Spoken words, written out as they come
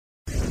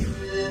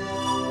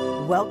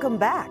Welcome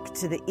back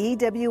to the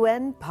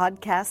EWN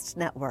Podcast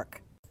Network.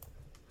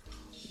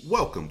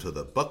 Welcome to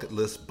the Bucket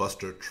List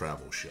Buster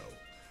Travel Show.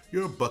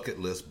 Your Bucket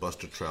List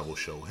Buster Travel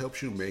Show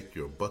helps you make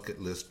your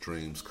bucket list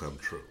dreams come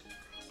true.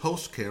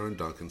 Host Karen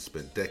Duncan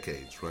spent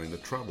decades running the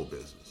travel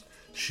business.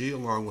 She,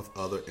 along with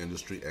other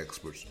industry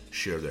experts,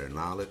 share their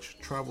knowledge,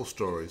 travel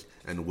stories,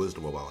 and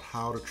wisdom about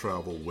how to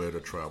travel, where to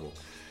travel,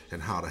 and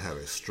how to have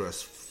a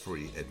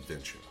stress-free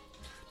adventure.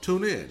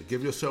 Tune in,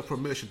 give yourself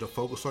permission to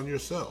focus on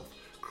yourself,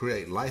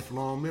 create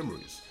lifelong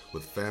memories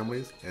with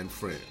families and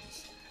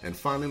friends, and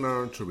finally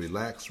learn to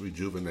relax,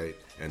 rejuvenate,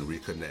 and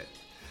reconnect.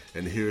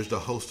 And here's the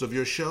host of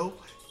your show,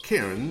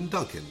 Karen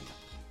Duncan.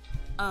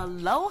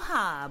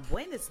 Aloha,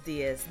 buenos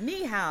dias,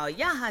 ni hao,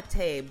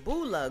 yahate,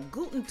 bula,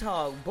 guten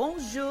tag,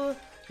 bonjour,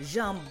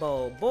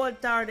 jumbo, boa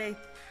tarde,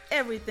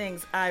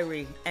 everything's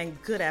Irie, and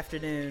good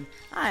afternoon.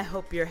 I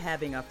hope you're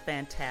having a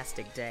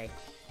fantastic day.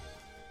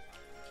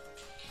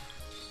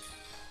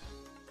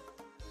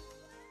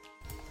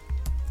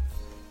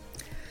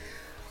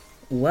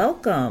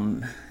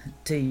 Welcome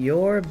to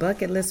your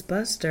Bucket List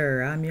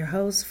Buster. I'm your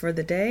host for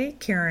the day,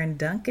 Karen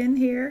Duncan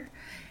here.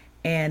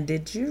 And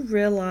did you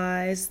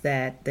realize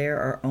that there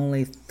are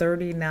only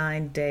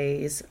 39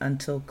 days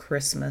until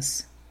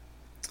Christmas?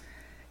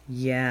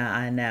 Yeah,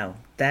 I know.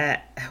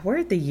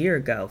 Where'd the year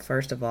go,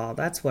 first of all?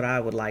 That's what I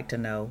would like to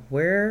know.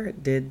 Where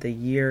did the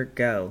year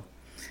go?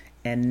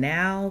 And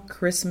now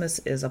Christmas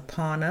is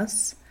upon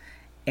us,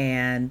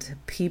 and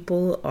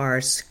people are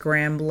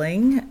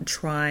scrambling,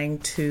 trying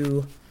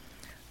to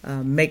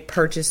make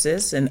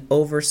purchases and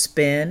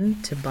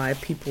overspend to buy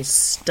people's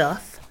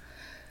stuff.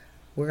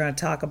 We're going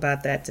to talk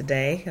about that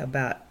today,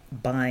 about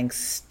buying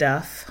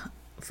stuff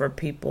for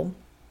people.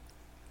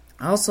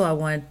 Also, I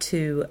want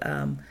to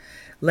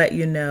let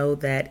you know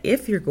that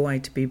if you're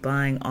going to be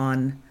buying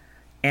on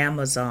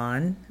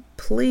Amazon,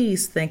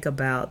 please think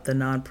about the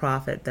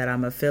nonprofit that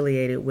I'm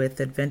affiliated with,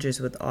 Adventures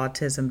with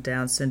Autism,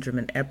 Down Syndrome,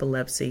 and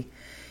Epilepsy.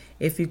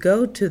 If you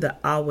go to the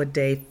Our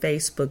Day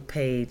Facebook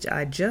page,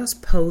 I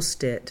just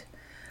posted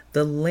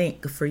the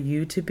link for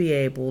you to be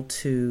able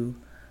to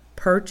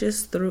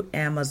purchase through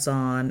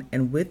Amazon,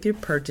 and with your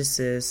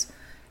purchases,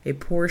 a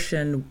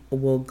portion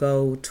will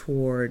go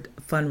toward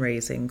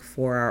fundraising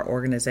for our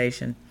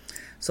organization.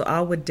 So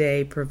Our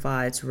Day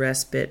provides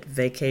respite,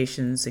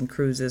 vacations, and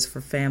cruises for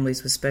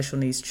families with special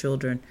needs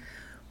children.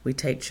 We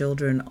take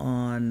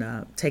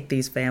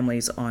these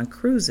families on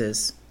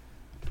cruises,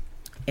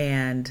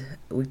 and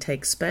we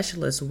take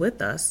specialists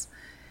with us.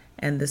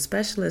 And the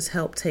specialists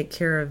help take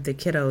care of the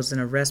kiddos in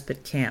a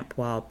respite camp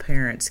while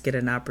parents get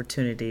an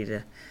opportunity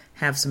to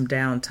have some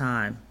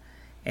downtime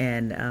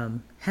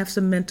and have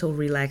some mental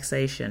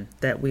relaxation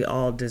that we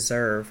all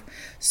deserve.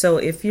 So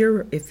if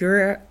you're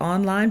an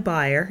online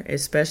buyer,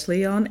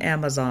 especially on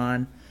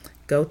Amazon,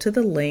 go to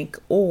the link,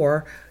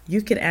 or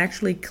you can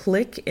actually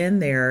click in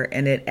there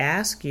and it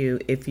asks you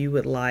if you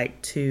would like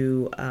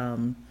to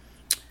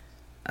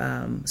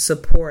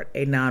support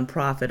a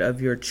nonprofit of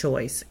your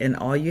choice. And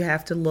all you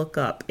have to look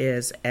up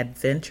is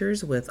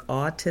Adventures with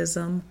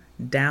Autism,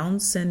 Down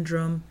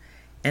Syndrome,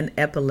 and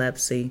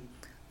Epilepsy,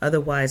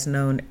 otherwise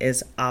known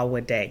as Our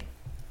Day.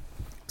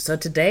 So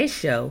today's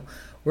show,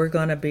 we're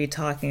going to be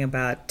talking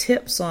about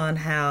tips on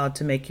how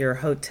to make your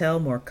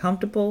hotel more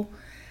comfortable.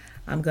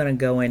 I'm going to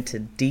go into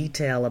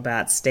detail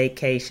about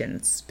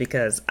staycations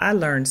because I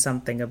learned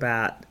something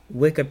about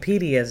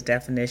Wikipedia's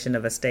definition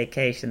of a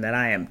staycation that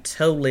I am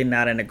totally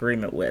not in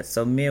agreement with.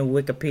 So me and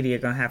Wikipedia are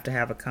going to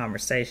have a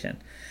conversation,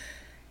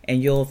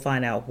 and you'll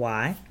find out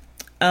why.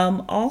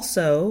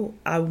 Also,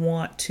 I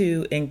want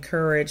to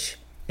encourage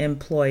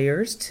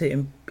employers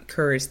to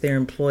encourage their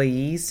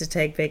employees to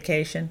take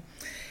vacation.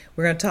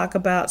 We're going to talk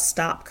about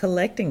stop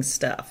collecting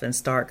stuff and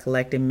start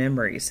collecting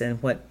memories,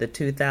 and what the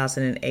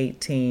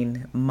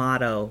 2018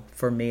 motto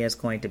for me is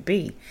going to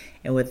be.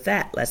 And with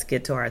that, let's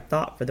get to our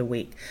thought for the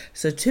week.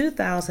 So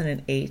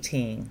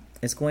 2018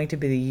 is going to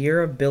be the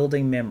year of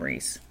building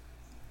memories.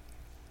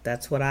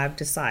 That's what I've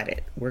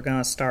decided. We're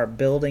going to start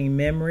building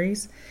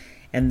memories,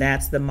 and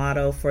that's the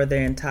motto for the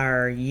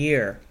entire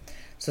year.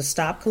 So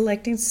stop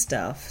collecting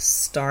stuff,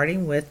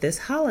 starting with this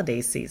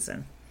holiday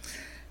season.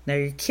 Now,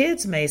 your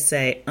kids may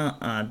say,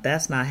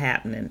 that's not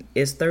happening.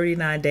 It's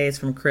 39 days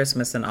from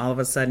Christmas, and all of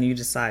a sudden you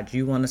decide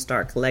you want to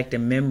start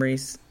collecting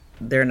memories.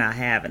 They're not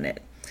having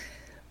it.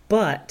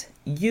 But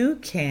you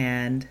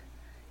can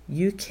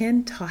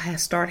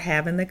start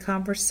having the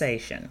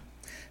conversation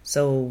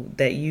so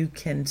that you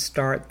can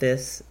start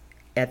this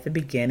at the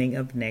beginning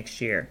of next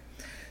year.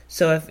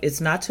 So if it's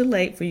not too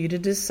late for you to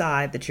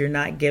decide that you're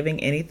not giving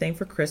anything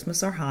for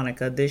Christmas or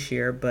Hanukkah this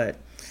year, but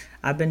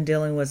I've been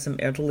dealing with some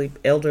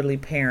elderly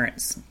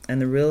parents, and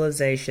the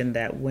realization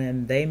that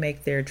when they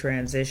make their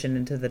transition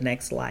into the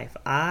next life,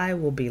 I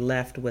will be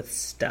left with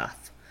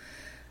stuff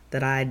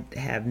that I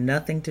have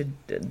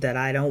that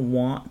I don't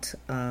want,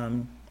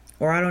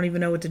 or I don't even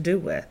know what to do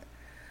with.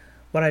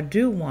 What I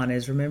do want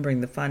is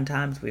remembering the fun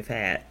times we've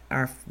had.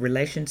 Our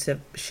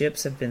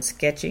relationships have been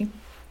sketchy.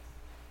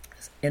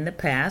 in the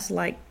past,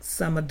 like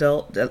some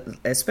adult,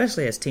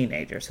 especially as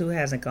teenagers, who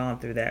hasn't gone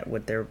through that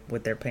with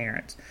their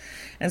parents.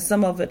 And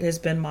some of it has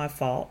been my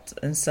fault,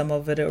 and some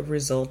of it a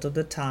result of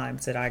the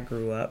times that I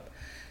grew up.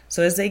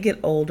 So as they get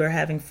older,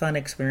 having fun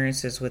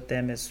experiences with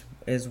them is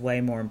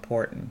way more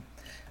important.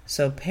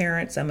 So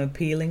parents, I'm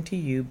appealing to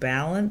you,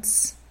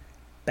 balance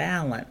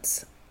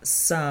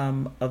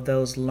some of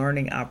those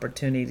learning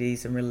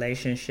opportunities and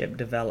relationship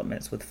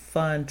developments with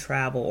fun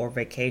travel or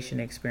vacation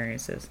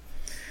experiences.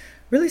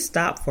 Really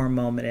stop for a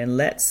moment and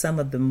let some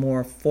of the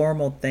more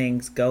formal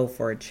things go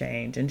for a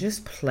change and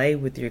just play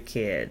with your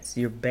kids,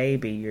 your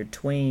baby, your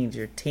tweens,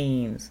 your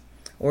teens,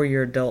 or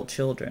your adult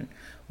children.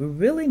 We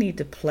really need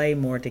to play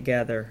more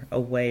together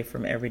away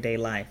from everyday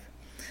life.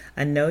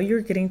 I know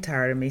you're getting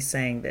tired of me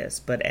saying this,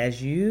 but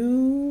as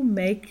you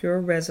make your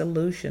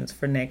resolutions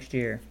for next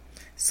year,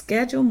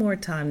 schedule more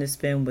time to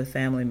spend with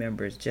family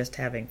members just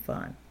having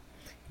fun.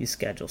 You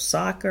schedule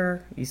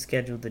soccer, you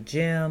schedule the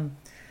gym,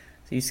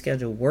 you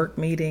schedule work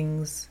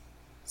meetings.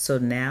 So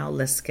now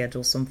let's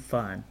schedule some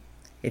fun.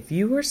 If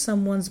you are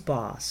someone's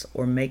boss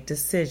or make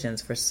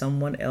decisions for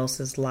someone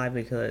else's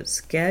livelihood,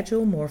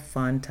 schedule more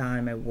fun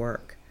time at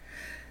work.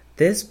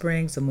 This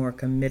brings a more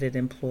committed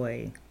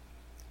employee.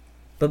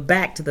 But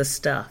back to the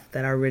stuff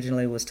that I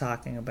originally was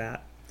talking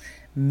about.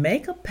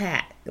 Make a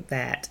pact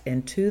that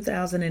in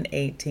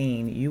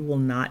 2018 you will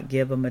not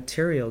give a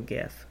material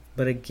gift,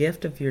 but a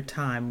gift of your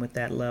time with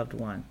that loved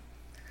one.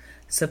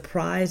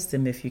 Surprise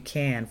them if you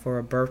can for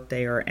a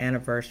birthday or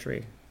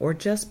anniversary, or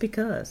just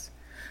because.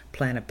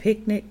 Plan a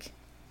picnic.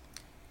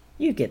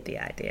 You get the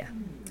idea.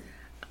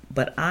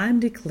 But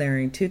I'm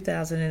declaring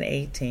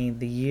 2018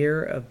 the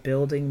year of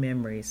building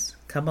memories.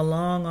 Come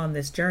along on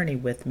this journey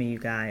with me, you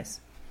guys.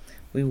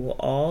 We will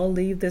all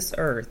leave this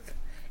earth,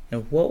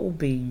 and what will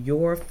be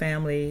your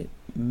family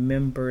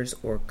members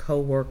or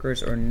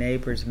co-workers or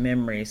neighbors'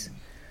 memories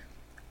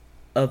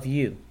of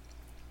you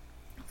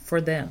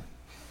for them?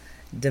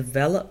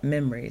 Develop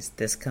memories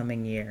this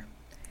coming year.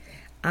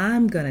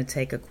 I'm going to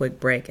take a quick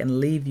break and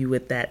leave you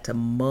with that to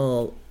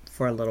mull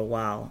for a little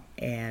while.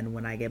 And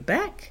when I get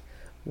back,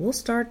 we'll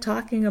start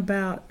talking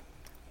about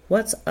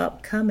what's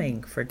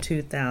upcoming for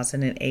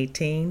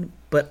 2018,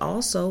 but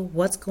also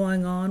what's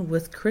going on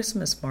with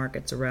Christmas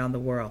markets around the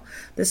world.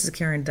 This is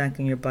Karen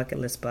Duncan, your Bucket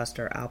List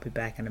Buster. I'll be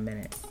back in a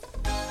minute.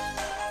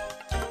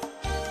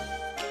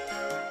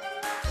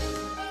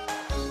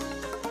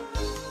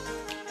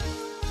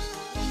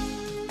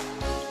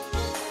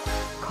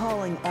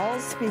 Calling all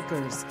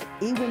speakers,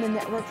 eWomen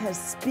Network has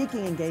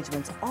speaking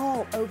engagements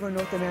all over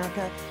North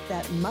America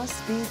that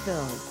must be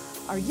filled.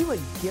 Are you a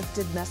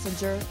gifted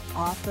messenger,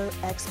 author,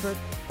 expert,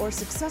 or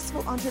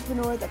successful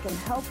entrepreneur that can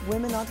help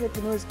women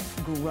entrepreneurs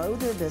grow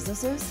their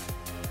businesses?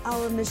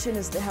 Our mission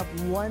is to help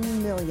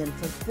 1 million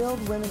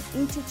fulfilled women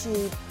each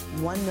achieve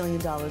 $1 million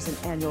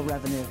in annual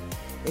revenue.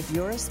 If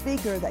you're a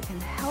speaker that can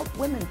help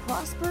women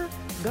prosper,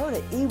 go to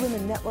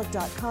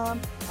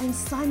eWomenNetwork.com and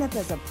sign up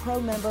as a pro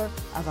member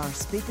of our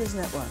Speakers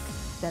Network.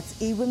 That's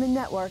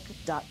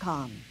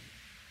eWomenNetwork.com.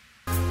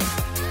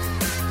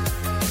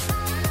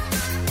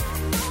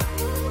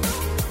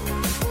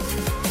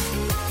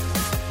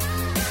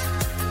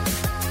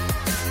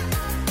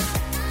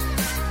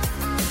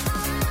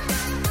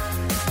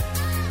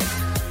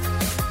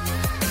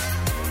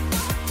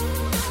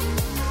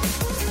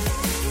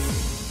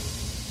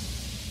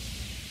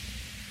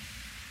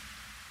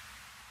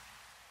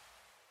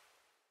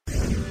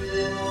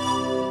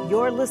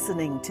 You're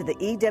listening to the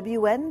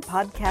EWN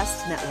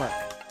Podcast Network.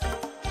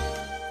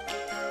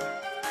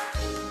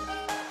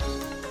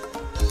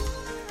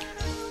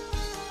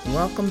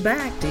 Welcome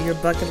back to your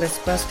Bucket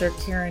List Buster.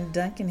 Karen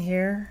Duncan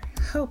here.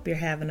 Hope you're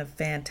having a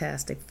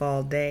fantastic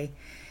fall day.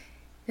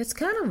 It's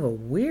kind of a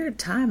weird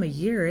time of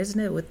year, isn't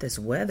it, with this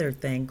weather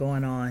thing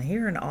going on.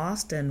 Here in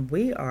Austin,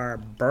 we are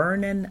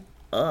burning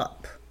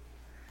up.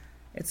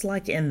 It's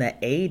like in the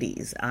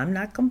 80s. I'm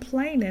not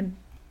complaining,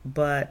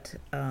 but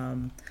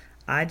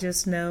I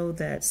just know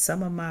that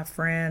some of my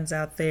friends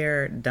out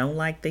there don't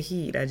like the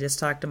heat. I just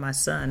talked to my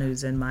son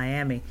who's in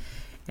Miami,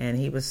 and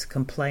he was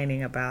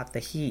complaining about the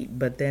heat.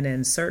 But then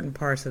in certain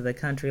parts of the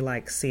country,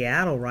 like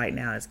Seattle right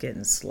now, it's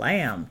getting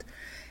slammed.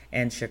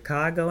 And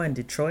Chicago and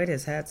Detroit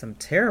has had some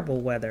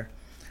terrible weather.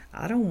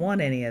 I don't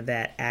want any of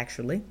that,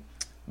 actually.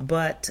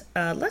 But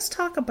let's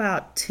talk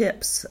about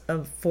tips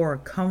for a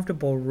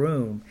comfortable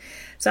room.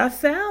 So I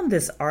found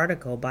this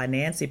article by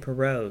Nancy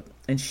Perot,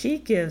 and she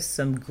gives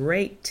some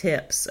great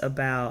tips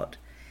about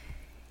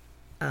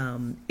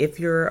if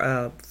you're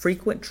a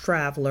frequent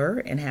traveler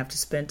and have to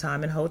spend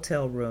time in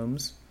hotel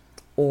rooms,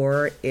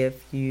 or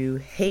if you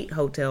hate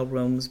hotel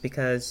rooms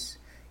because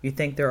you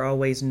think they're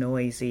always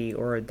noisy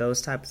or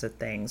those types of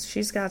things.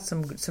 She's got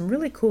some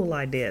really cool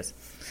ideas.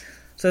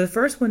 So the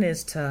first one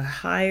is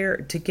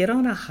to get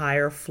on a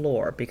higher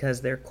floor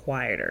because they're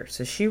quieter.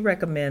 So she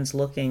recommends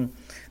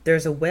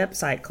there's a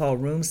website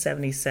called Room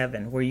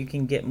 77 where you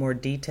can get more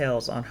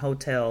details on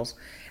hotels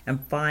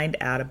and find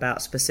out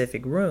about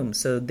specific rooms.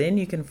 So then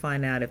you can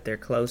find out if they're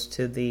close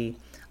to the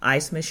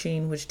ice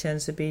machine, which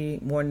tends to be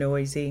more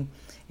noisy,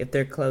 if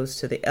they're close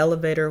to the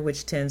elevator,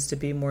 which tends to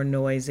be more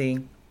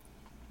noisy.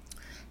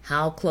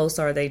 How close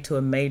are they to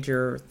a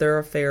major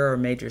thoroughfare or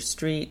major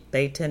street?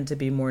 They tend to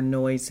be more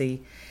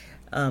noisy.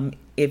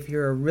 If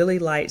you're a really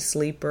light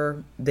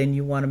sleeper, then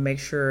you want to make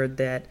sure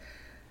that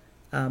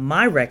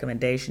my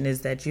recommendation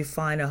is that you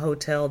find a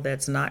hotel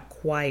that's not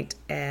quite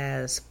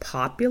as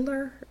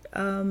popular.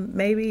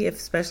 Maybe,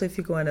 especially if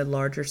you go into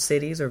larger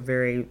cities or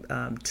very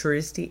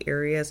touristy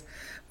areas,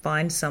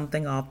 find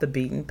something off the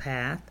beaten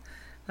path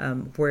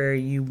where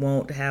you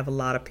won't have a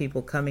lot of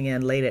people coming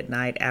in late at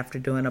night after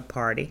doing a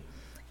party.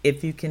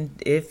 If you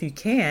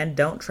can,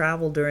 don't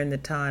travel during the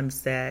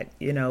times that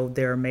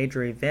there are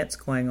major events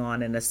going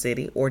on in a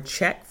city, or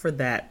check for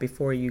that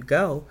before you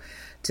go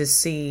to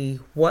see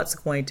what's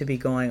going to be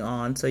going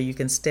on, so you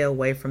can stay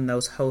away from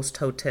those host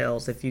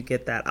hotels if you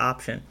get that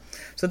option.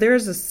 So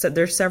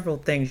there's several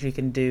things you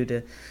can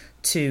do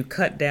to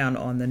cut down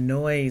on the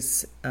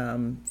noise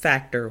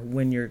factor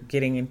when you're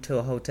getting into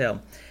a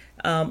hotel.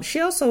 She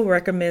also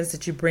recommends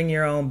that you bring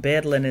your own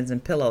bed linens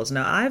and pillows.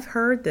 Now, I've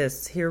heard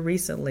this here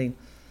recently,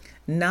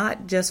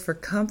 not just for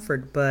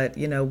comfort, but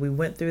we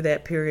went through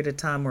that period of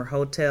time where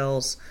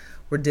hotels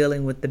were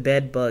dealing with the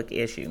bed bug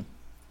issue.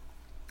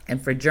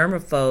 And for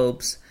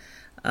germaphobes,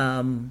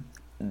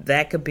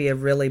 that could be a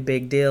really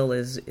big deal,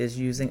 is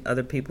using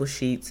other people's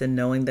sheets and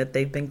knowing that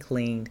they've been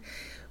cleaned.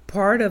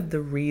 Part of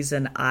the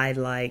reason I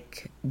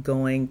like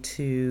going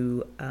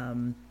to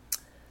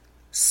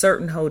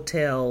certain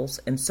hotels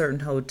and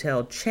certain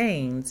hotel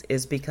chains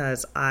is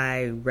because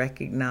I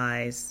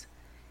recognize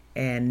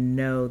and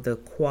know the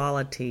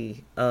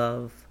quality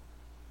of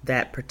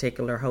that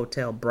particular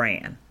hotel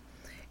brand.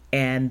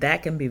 And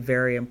that can be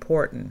very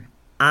important.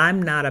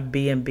 I'm not a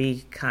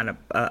B&B kind of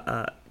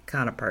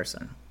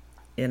person.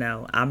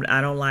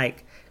 I don't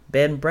like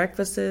bed and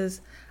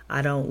breakfasts.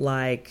 I don't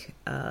like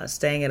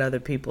staying at other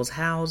people's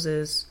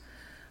houses,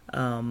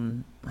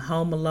 home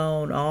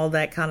alone, all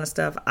that kind of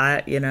stuff.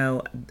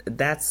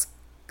 That's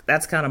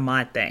kind of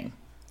my thing,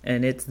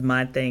 and it's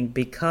my thing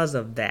because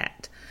of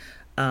that.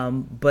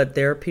 But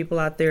there are people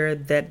out there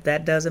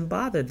that doesn't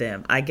bother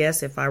them. I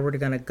guess if I were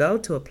going to go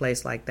to a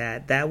place like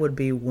that, that would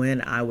be when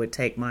I would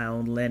take my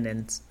own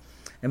linens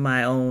and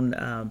my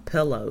own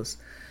pillows.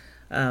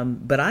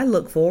 But I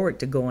look forward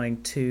to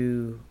going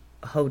to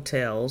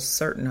hotels,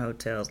 certain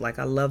hotels. Like,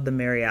 I love the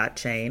Marriott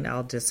chain.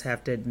 I'll just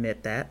have to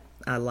admit that.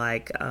 I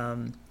like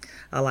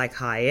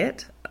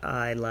Hyatt.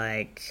 I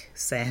like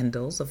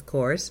Sandals, of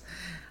course.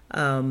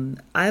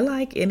 I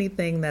like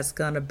anything that's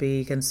going to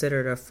be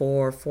considered a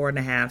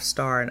 4.5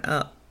 star and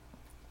up.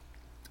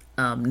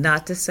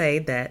 Not to say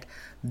that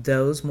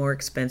those more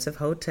expensive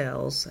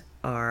hotels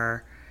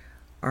are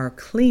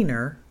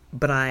cleaner,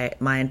 but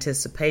my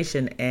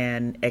anticipation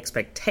and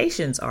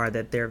expectations are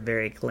that they're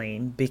very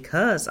clean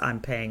because I'm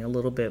paying a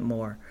little bit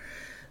more.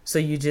 So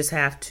you just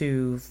have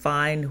to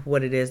find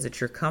what it is that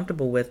you're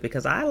comfortable with,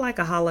 because I like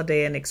a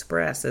Holiday Inn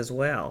Express as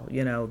well.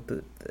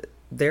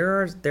 There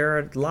are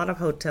a lot of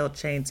hotel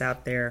chains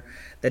out there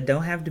that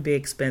don't have to be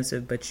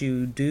expensive, but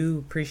you do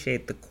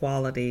appreciate the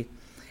quality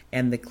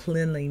and the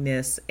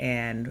cleanliness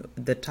and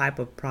the type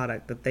of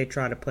product that they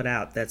try to put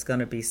out that's going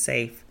to be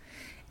safe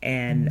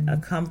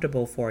and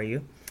comfortable for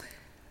you.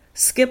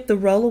 Skip the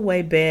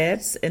rollaway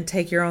beds and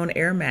take your own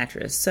air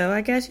mattress. So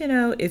I guess,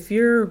 if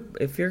you're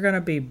going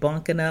to be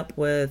bunking up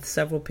with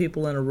several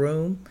people in a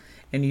room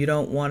and you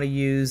don't want to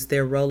use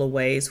their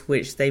rollaways,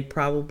 which they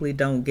probably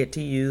don't get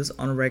to use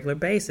on a regular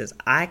basis,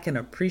 I can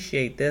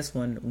appreciate this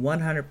one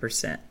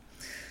 100%,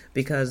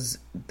 because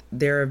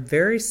there are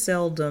very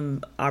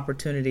seldom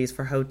opportunities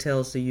for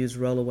hotels to use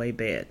rollaway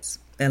beds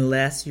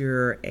unless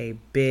you're a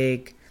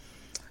big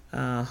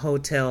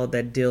hotel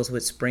that deals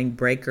with spring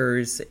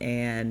breakers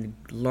and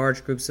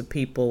large groups of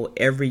people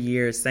every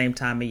year, same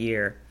time of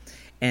year,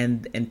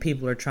 and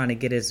people are trying to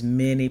get as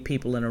many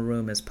people in a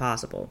room as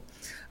possible.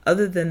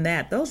 Other than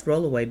that, those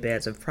rollaway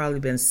beds have probably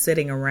been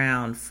sitting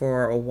around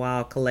for a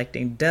while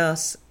collecting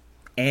dust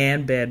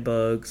and bed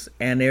bugs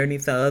and any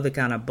other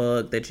kind of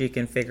bug that you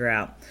can figure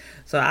out.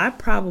 So I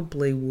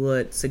probably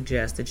would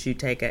suggest that you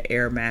take an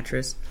air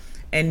mattress.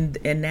 And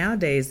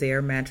nowadays the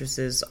air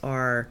mattresses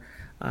are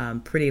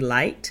pretty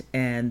light,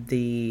 and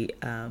the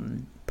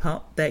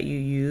pump that you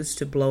use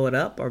to blow it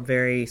up are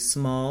very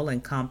small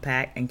and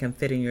compact and can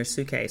fit in your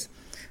suitcase.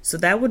 So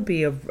that would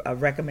be a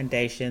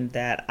recommendation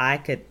that I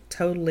could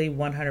totally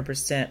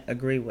 100%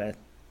 agree with.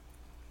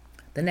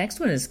 The next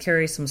one is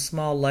carry some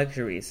small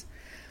luxuries.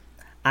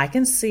 I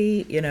can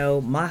see,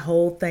 my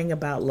whole thing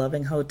about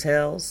loving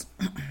hotels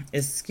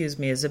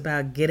is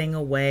about getting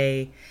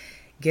away,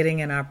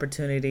 getting an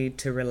opportunity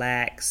to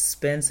relax,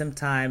 spend some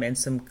time in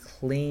some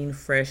clean,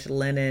 fresh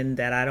linen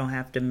that I don't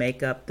have to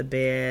make up the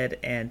bed.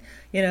 And,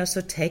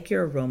 so take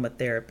your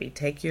aromatherapy,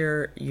 take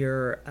your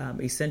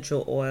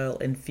essential oil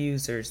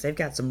infusers. They've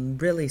got some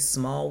really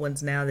small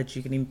ones now that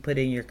you can even put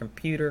in your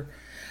computer.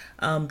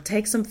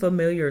 Take some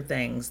familiar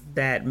things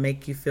that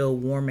make you feel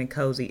warm and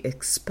cozy,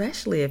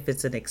 especially if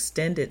it's an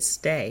extended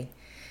stay.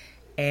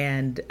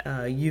 and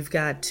you've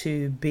got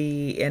to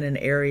be in an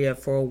area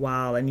for a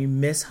while and you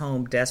miss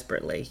home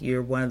desperately,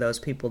 you're one of those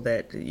people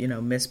that,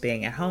 miss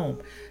being at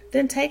home,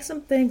 then take some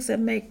things that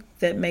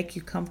make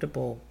you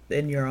comfortable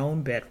in your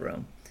own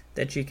bedroom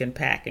that you can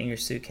pack in your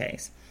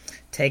suitcase.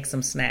 Take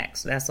some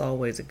snacks. That's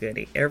always a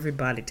goodie.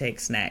 Everybody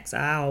takes snacks.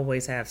 I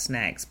always have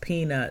snacks: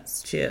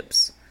 peanuts,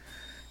 chips,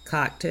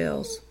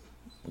 cocktails,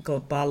 a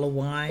bottle of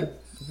wine,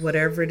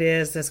 whatever it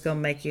is that's going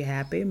to make you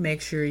happy.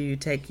 Make sure you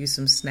take you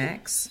some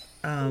snacks.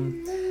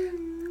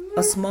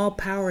 A small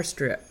power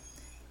strip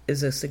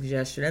is a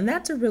suggestion, and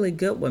that's a really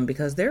good one,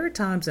 because there are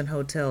times in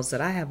hotels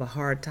that I have a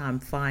hard time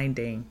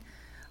finding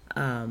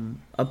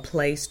a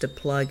place to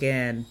plug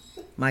in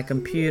my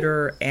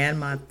computer and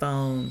my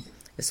phone,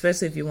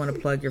 especially if you want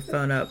to plug your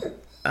phone up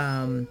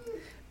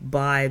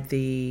by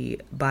the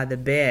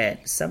bed.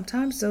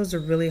 Sometimes those are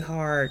really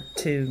hard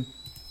to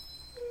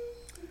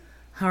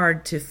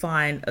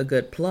find a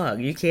good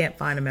plug. You can't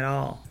find them at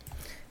all.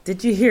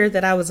 Did you hear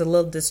that I was a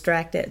little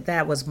distracted?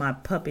 That was my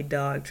puppy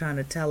dog trying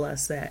to tell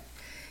us that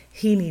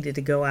he needed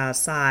to go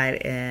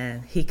outside,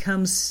 and he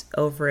comes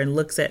over and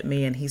looks at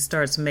me and he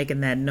starts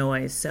making that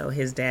noise. So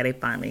his daddy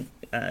finally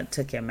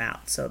took him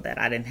out so that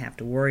I didn't have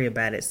to worry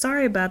about it.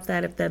 Sorry about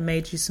that if that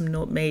made you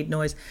made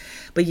noise.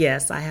 But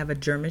yes, I have a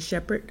German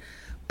Shepherd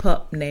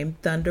pup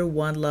named Thunder,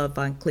 one love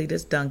on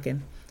Cletus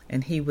Duncan,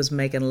 and he was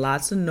making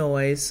lots of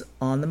noise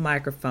on the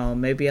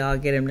microphone. Maybe I'll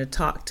get him to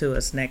talk to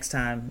us next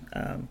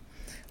time.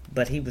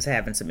 But he was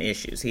having some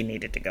issues. He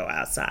needed to go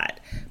outside.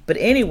 But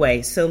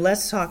anyway, so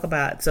let's talk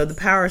about, the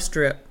power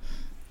strip.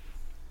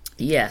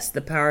 Yes,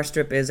 the power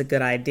strip is a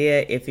good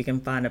idea if you can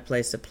find a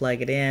place to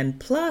plug it in.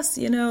 Plus,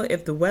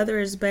 if the weather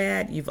is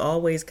bad, you've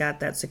always got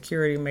that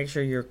security. Make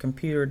sure your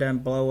computer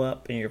doesn't blow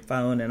up and your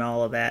phone and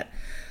all of that.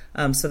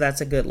 So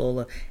that's a good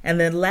little. And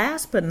then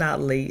last but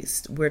not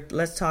least,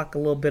 let's talk a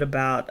little bit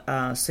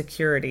about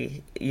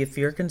security. If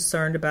you're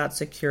concerned about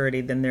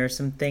security, then there are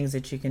some things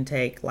that you can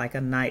take, like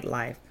a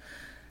nightlight,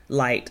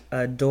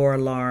 a door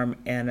alarm,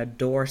 and a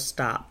door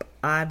stop.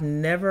 I've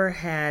never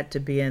had to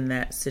be in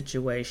that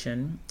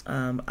situation.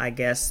 I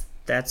guess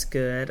that's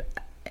good.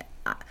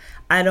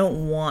 I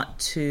don't want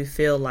to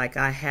feel like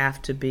I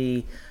have to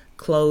be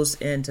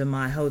closed into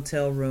my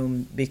hotel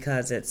room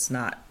because it's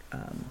not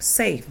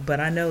safe. But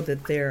I know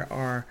that there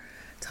are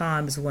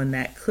times when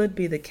that could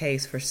be the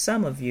case for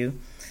some of you.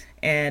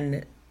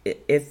 And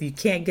if you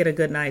can't get a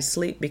good night's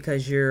sleep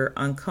because you're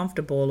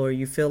uncomfortable or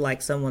you feel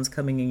like someone's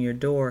coming in your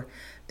door,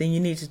 then you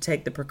need to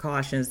take the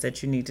precautions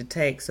that you need to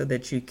take so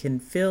that you can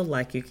feel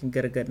like you can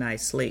get a good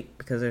night's sleep,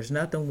 because there's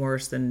nothing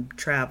worse than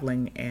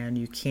traveling and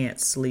you can't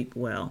sleep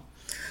well.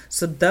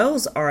 So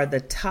those are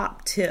the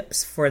top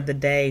tips for the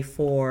day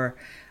for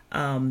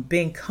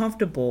being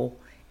comfortable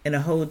in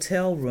a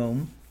hotel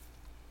room,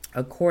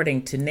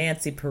 according to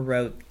Nancy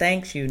Perot.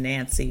 Thanks you,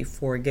 Nancy,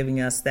 for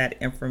giving us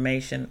that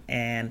information,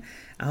 and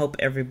I hope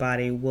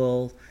everybody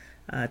will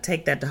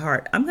take that to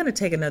heart. I'm going to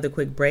take another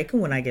quick break,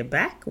 and when I get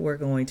back, we're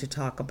going to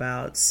talk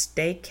about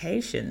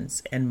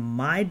staycations and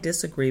my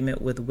disagreement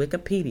with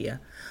Wikipedia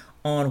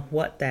on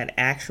what that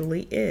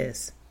actually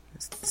is.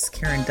 This is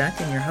Karen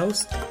Duncan, your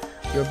host,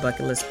 your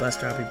Bucket List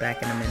Buster. I'll be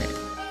back in a minute.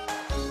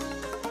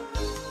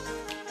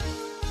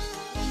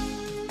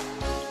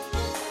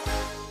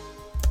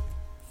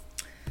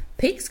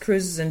 Peaks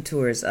Cruises and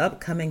Tours'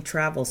 upcoming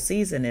travel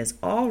season is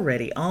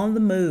already on the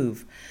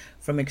move.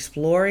 From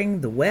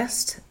exploring the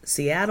West,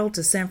 Seattle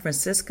to San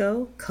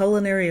Francisco,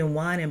 culinary and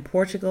wine in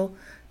Portugal,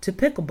 to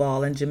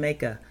pickleball in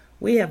Jamaica,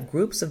 we have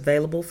groups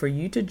available for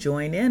you to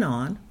join in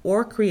on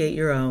or create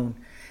your own.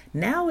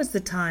 Now is the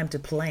time to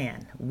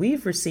plan.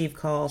 We've received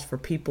calls for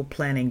people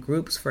planning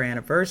groups for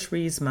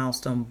anniversaries,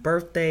 milestone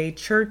birthday,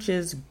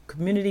 churches,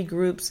 community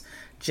groups,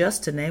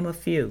 just to name a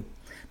few.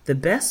 The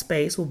best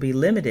space will be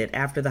limited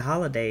after the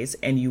holidays,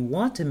 and you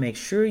want to make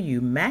sure you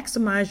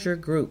maximize your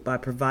group by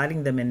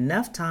providing them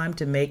enough time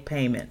to make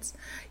payments.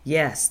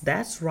 Yes,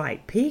 that's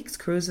right. Peaks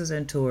Cruises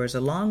and Tours,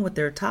 along with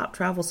their top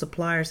travel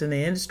suppliers in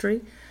the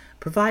industry,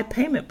 provide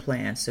payment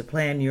plans to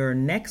plan your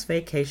next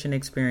vacation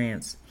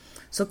experience.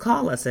 So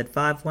call us at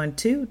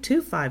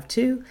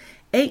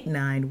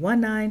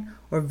 512-252-8919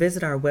 or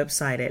visit our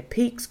website at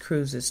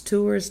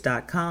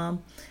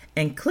peakscruisestours.com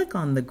and click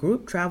on the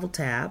Group Travel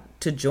tab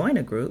to join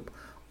a group,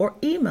 or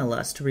email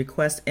us to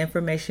request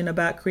information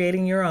about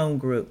creating your own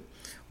group.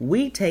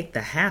 We take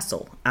the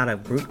hassle out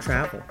of group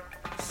travel.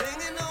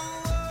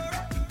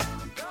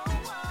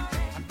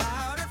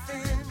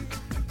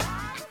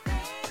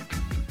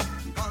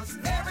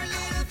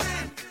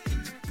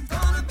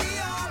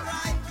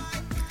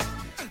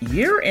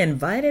 You're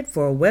invited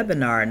for a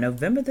webinar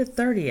November the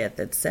 30th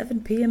at 7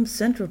 p.m.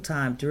 Central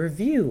Time to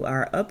review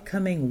our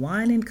upcoming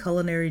wine and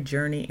culinary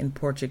journey in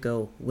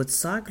Portugal with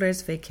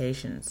Sagres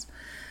Vacations.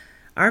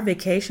 Our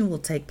vacation will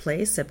take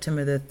place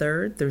September the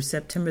 3rd through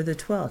September the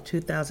 12th,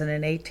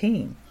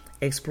 2018.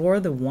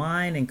 Explore the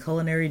wine and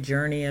culinary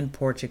journey in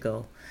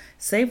Portugal.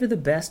 Savor the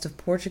best of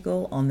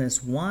Portugal on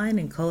this wine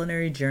and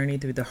culinary journey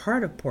through the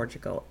heart of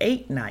Portugal.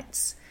 8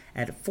 nights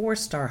at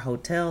 4-star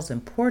hotels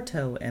in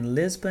Porto and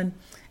Lisbon,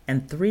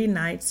 and 3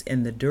 nights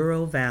in the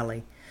Douro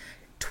Valley.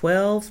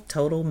 12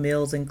 total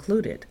meals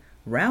included,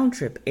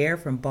 round-trip air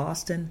from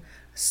Boston,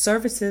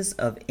 services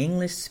of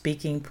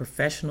English-speaking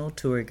professional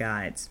tour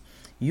guides.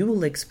 You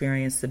will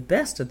experience the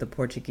best of the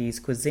Portuguese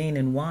cuisine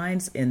and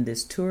wines in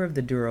this tour of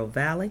the Douro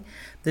Valley.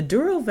 The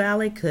Douro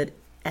Valley could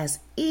as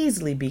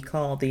easily be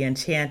called the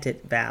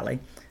Enchanted Valley.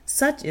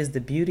 Such is the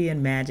beauty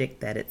and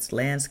magic that its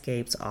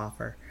landscapes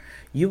offer.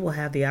 You will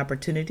have the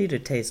opportunity to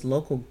taste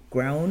local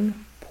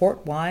grown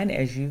port wine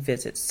as you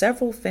visit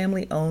several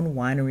family-owned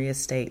winery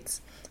estates.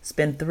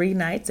 Spend 3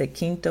 nights at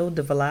Quinto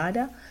de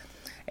Valada,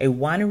 a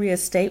winery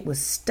estate with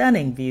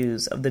stunning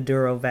views of the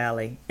Douro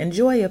Valley.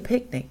 Enjoy a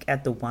picnic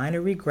at the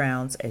winery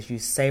grounds as you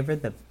savor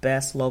the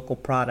best local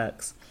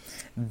products.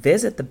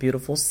 Visit the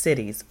beautiful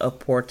cities of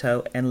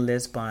Porto and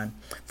Lisbon.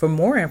 For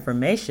more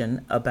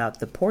information about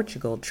the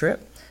Portugal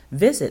trip,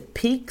 visit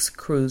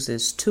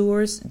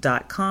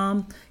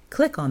peakscruisestours.com,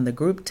 click on the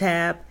group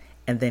tab,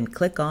 and then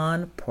click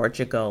on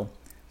Portugal.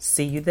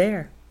 See you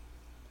there.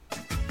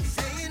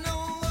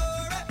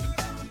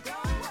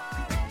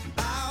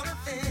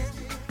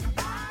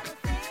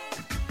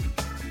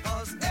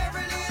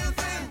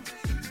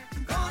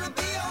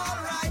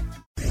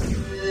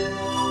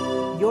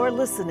 You're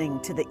listening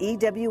to the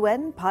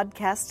EWN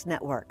Podcast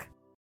Network.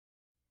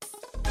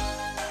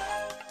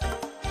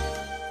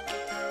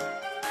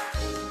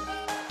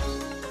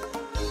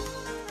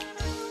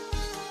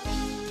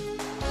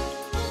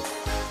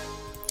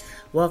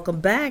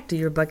 Welcome back to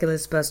your Bucket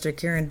List Buster.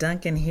 Karen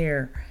Duncan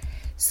here.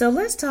 So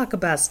let's talk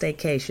about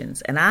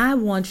staycations. And I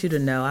want you to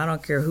know, I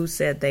don't care who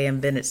said they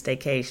invented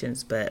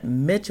staycations, but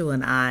Mitchell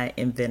and I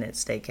invented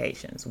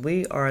staycations.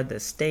 We are the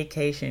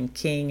staycation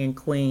king and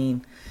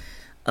queen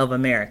of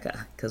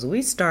America, because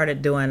we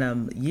started doing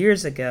them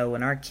years ago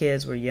when our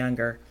kids were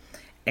younger,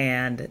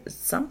 and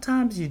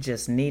sometimes you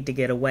just need to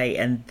get away,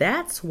 and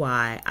that's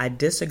why I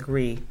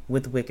disagree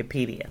with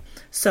Wikipedia.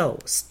 So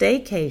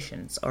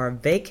staycations are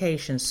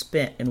vacations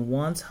spent in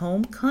one's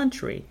home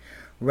country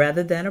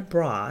rather than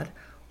abroad,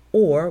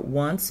 or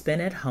one spent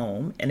at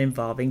home and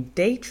involving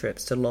day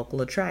trips to local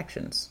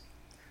attractions.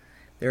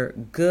 They're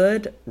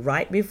good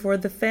right before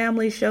the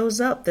family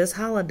shows up this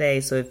holiday.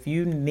 So if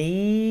you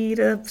need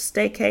a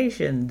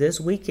staycation,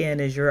 this weekend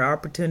is your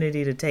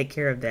opportunity to take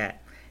care of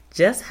that.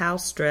 Just how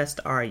stressed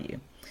are you?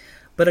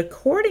 But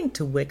according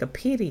to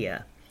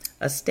Wikipedia,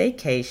 a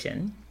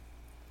staycation,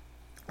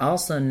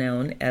 also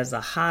known as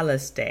a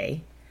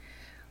holiday,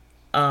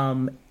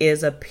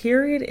 is a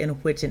period in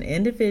which an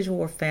individual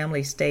or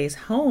family stays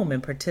home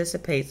and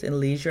participates in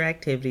leisure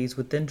activities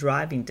within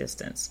driving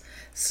distance,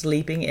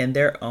 sleeping in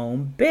their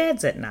own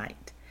beds at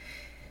night.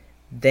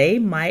 They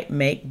might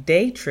make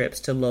day trips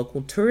to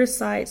local tourist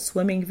sites,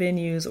 swimming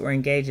venues, or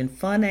engage in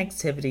fun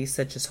activities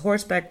such as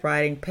horseback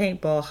riding,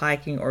 paintball,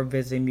 hiking, or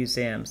visiting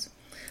museums.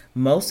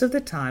 Most of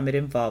the time it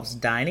involves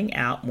dining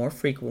out more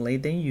frequently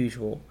than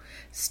usual.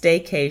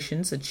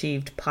 Staycations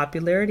achieved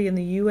popularity in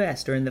the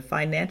U.S. during the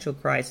financial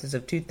crisis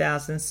of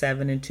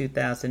 2007 and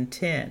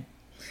 2010.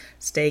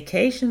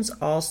 Staycations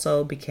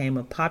also became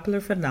a popular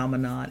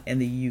phenomenon in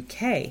the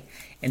UK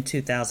in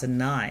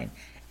 2009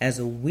 as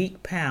a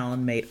weak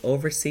pound made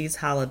overseas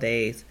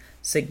holidays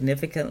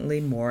significantly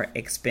more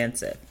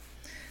expensive.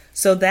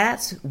 So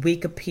that's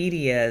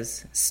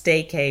Wikipedia's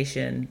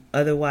staycation,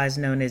 otherwise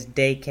known as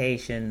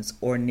daycations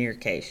or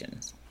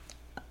nearcations.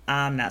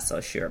 I'm not so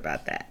sure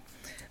about that.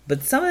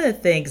 But some of the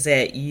things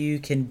that you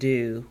can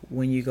do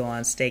when you go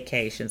on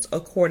staycations,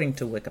 according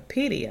to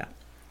Wikipedia,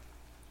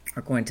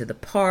 are going to the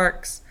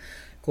parks,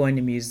 going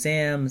to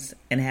museums,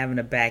 and having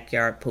a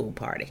backyard pool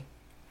party.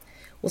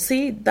 Well,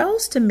 see,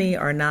 those to me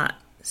are not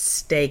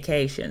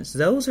staycations.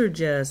 Those are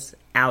just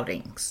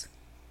outings.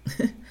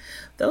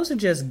 Those are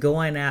just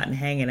going out and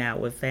hanging out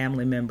with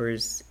family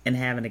members and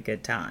having a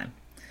good time.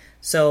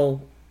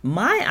 So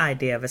my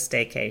idea of a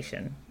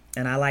staycation,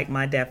 and I like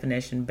my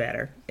definition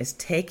better, is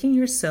taking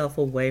yourself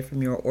away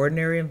from your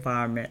ordinary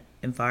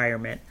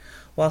environment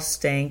while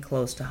staying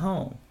close to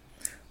home.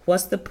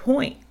 What's the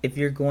point if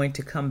you're going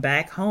to come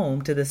back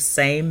home to the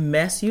same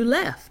mess you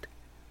left?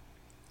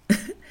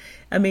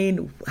 I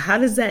mean, how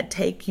does that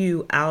take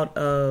you out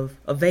of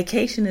a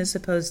vacation? Is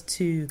supposed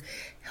to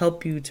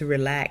help you to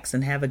relax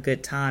and have a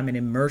good time and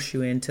immerse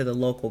you into the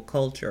local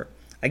culture.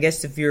 I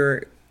guess if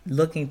you're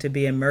looking to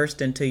be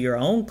immersed into your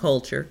own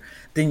culture,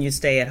 then you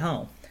stay at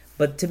home.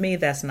 But to me,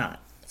 that's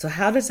not. So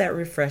how does that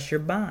refresh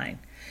your mind?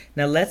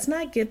 Now, let's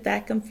not get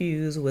that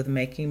confused with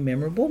making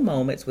memorable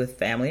moments with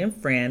family and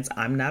friends.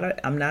 I'm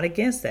not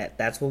against that.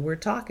 That's what we're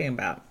talking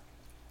about.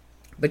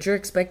 But your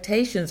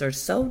expectations are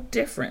so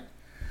different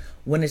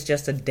when it's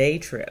just a day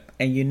trip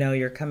and you know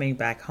you're coming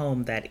back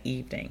home that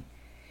evening.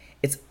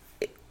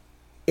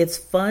 It's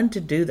fun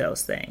to do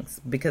those things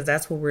because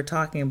that's what we're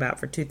talking about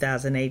for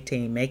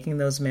 2018, making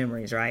those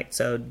memories, right?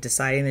 So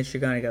deciding that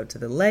you're going to go to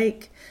the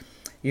lake,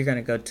 you're going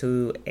to go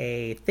to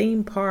a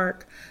theme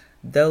park.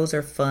 Those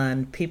are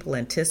fun. People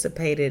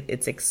anticipate it.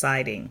 It's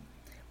exciting,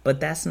 but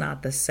that's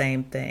not the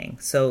same thing.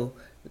 So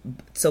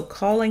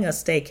calling a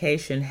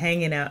staycation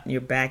hanging out in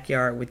your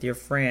backyard with your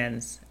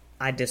friends,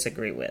 I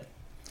disagree with.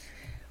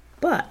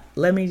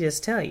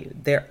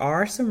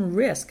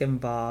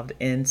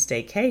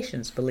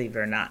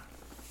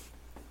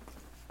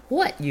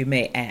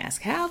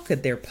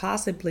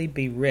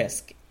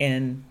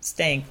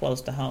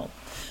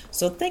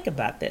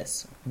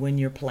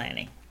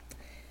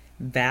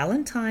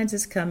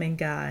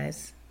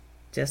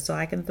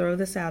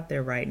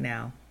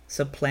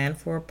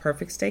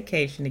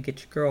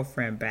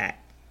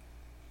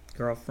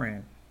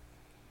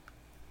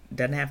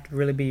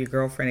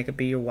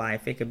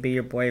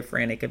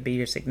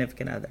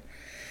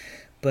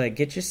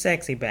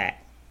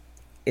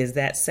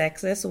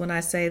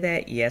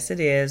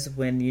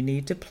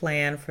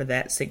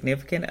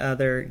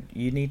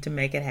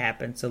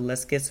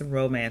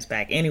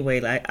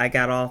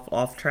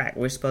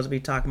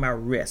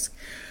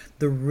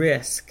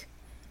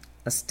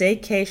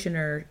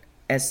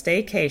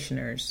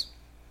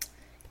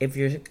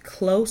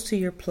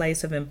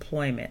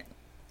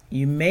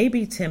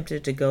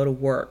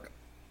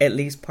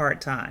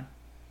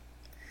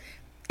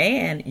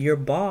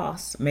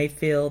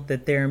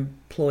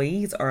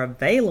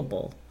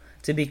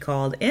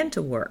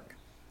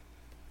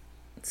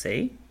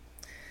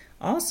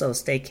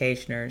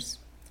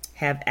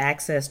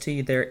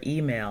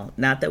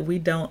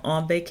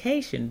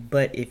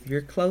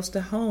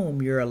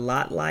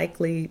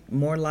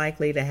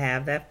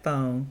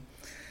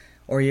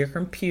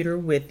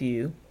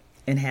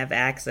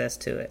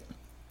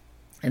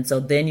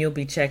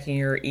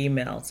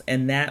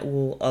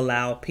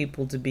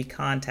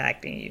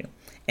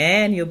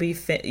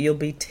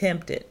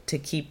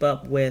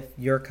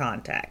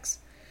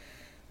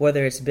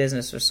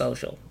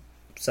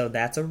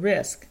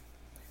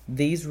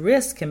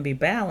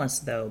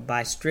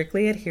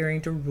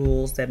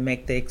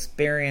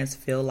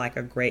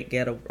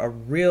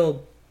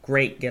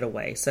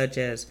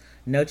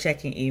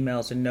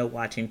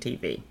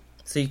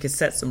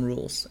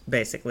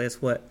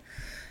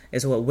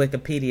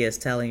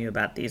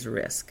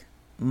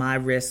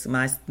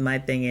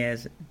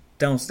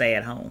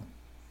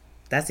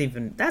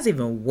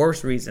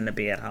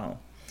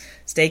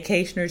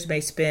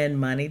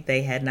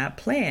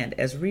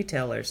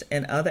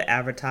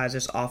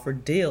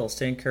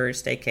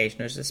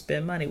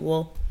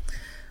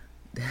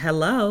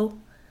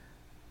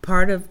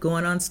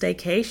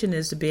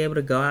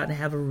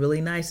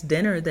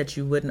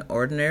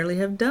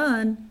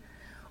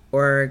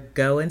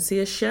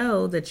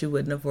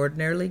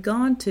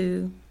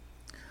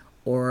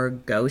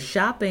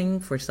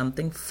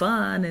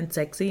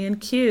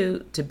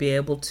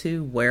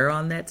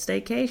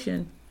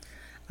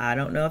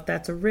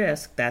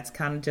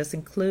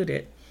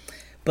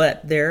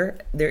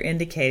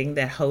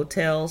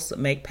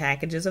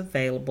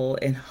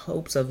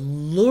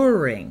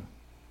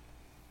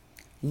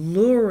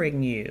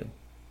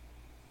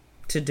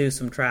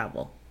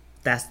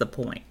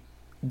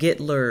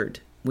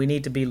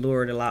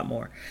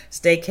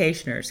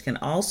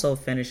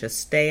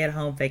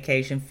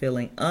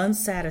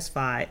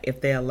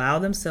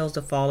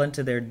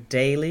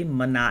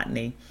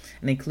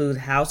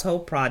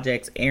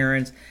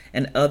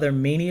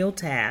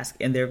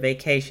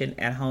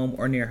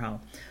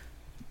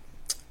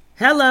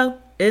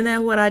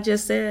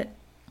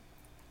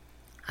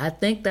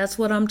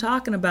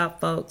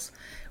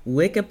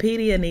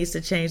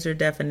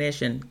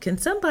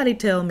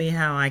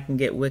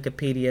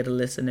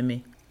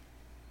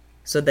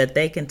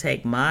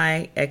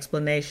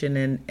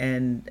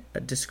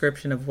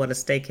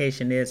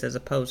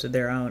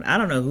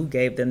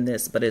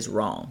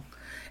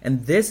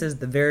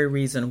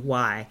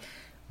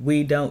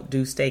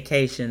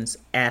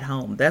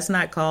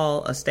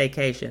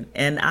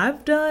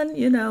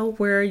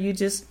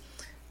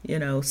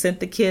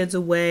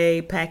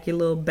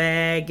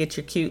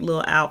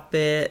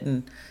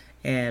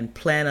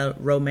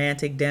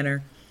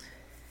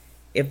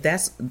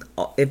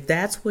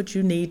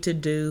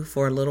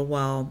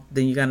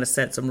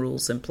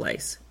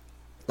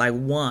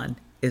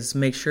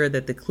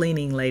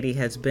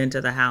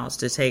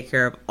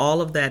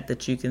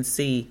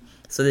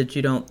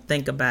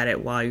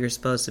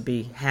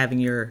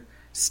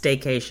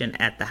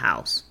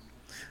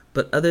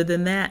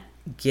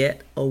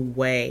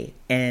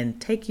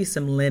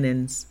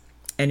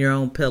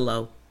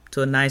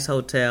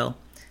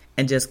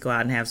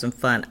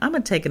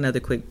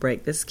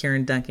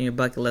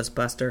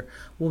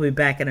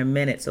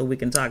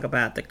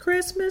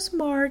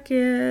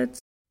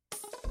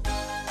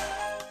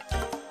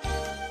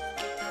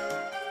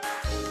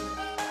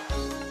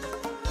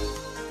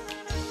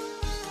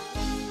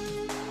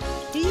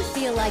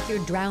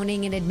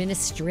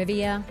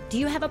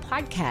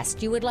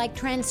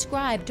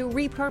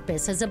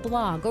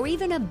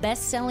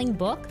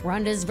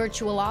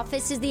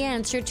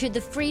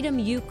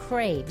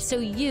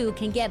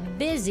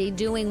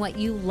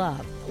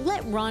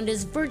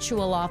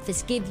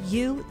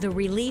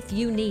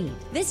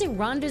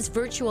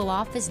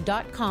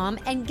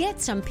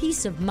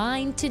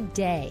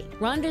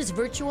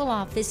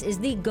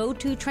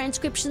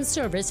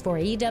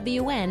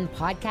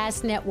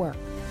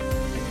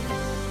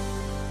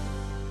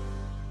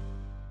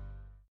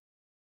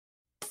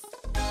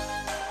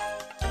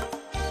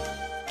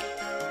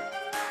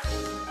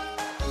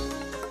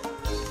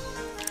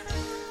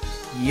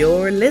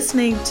 You're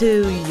listening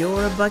to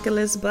Your Bucket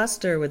List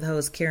Buster with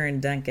host Karen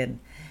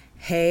Duncan.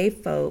 Hey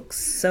folks,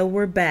 so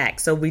we're back.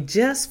 So we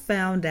just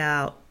found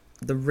out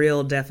the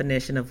real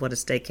definition of what a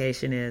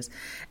staycation is.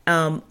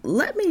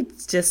 Let me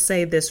just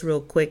say this real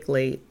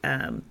quickly.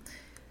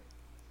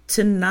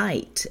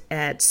 Tonight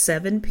at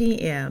 7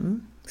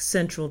 p.m.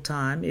 Central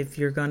Time, if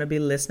you're going to be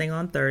listening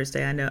on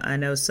Thursday, I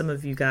know some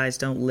of you guys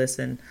don't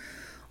listen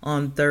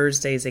on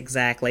Thursdays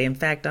exactly. In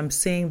fact, I'm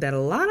seeing that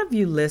a lot of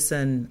you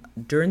listen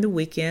during the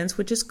weekends,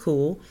 which is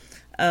cool.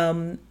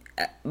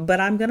 But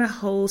I'm going to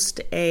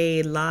host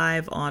a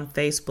live on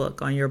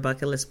Facebook on Your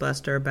Bucket List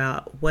Buster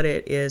about what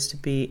it is to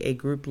be a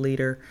group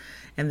leader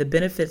and the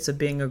benefits of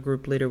being a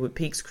group leader with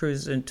Peaks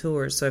Cruises and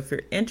Tours. So if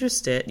you're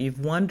interested,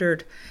 you've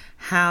wondered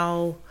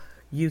how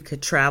you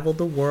could travel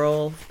the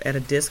world at a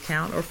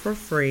discount or for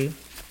free.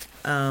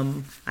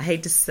 I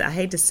hate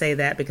to say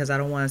that because I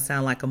don't want to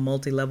sound like a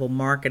multi-level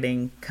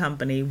marketing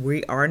company.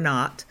 We are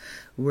not.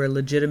 We're a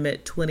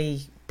legitimate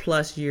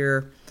 20-plus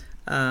year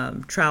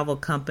travel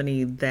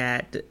company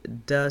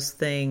that does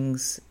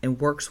things and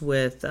works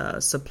with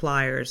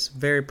suppliers,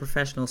 very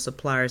professional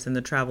suppliers in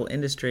the travel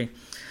industry.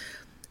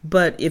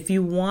 But if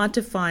you want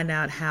to find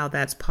out how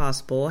that's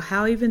possible,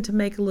 how even to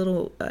make a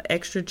little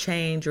extra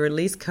change or at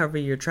least cover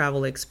your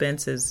travel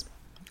expenses,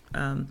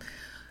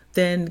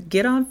 then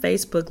get on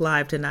Facebook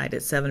Live tonight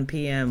at 7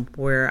 p.m.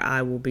 where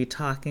I will be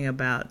talking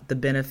about the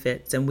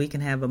benefits and we can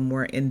have a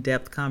more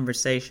in-depth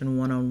conversation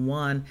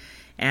one-on-one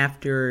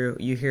after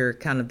you hear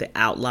kind of the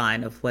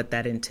outline of what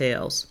that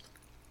entails.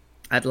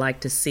 I'd like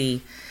to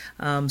see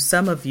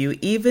some of you,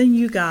 even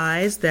you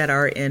guys that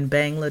are in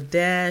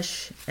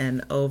Bangladesh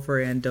and over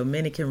in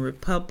Dominican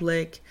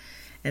Republic,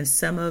 and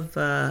some of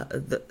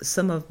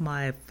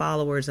my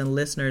followers and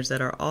listeners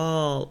that are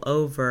all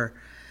over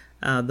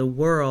the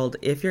world.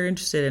 If you're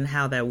interested in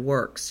how that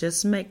works,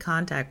 just make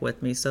contact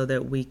with me so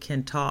that we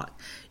can talk.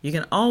 You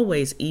can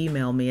always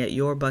email me at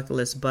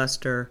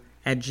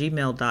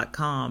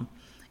yourbucketListBuster@gmail.com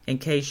in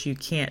case you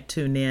can't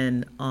tune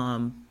in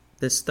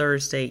this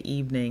Thursday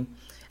evening.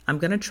 I'm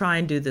going to try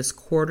and do this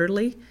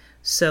quarterly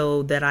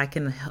so that I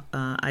can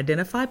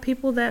identify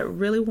people that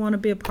really want to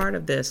be a part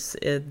of this.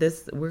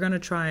 We're going to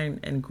try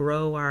and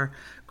grow our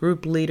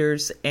group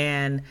leaders,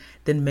 and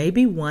then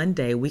maybe one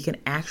day we can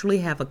actually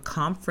have a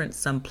conference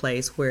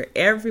someplace where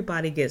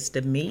everybody gets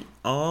to meet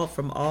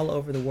from all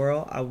over the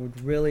world. I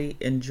would really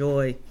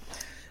enjoy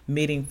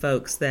meeting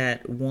folks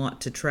that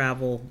want to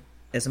travel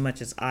as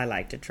much as I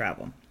like to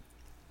travel.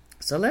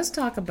 So let's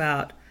talk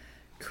about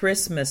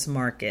Christmas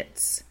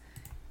markets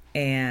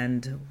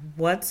and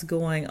what's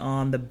going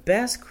on. The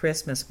best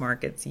Christmas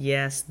markets.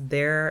 Yes,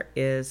 there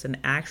is an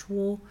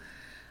actual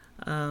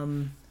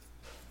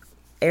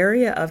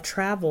area of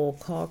travel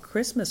called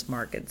Christmas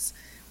markets.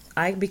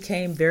 I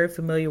became very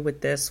familiar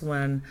with this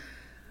when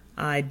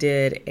I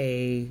did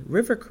a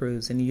river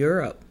cruise in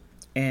Europe,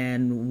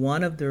 and a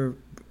lot of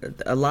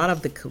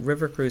the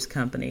river cruise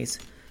companies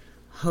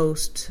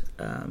host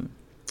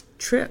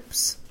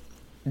trips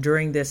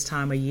during this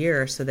time of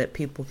year so that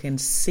people can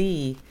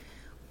see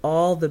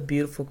all the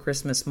beautiful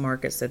Christmas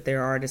markets that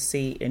there are to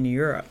see in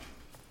Europe.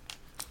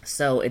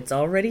 So it's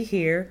already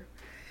here.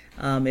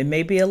 It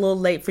may be a little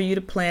late for you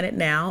to plan it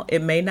now.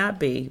 It may not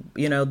be.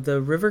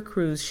 The river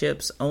cruise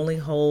ships only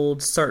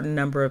hold certain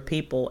number of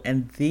people,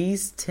 and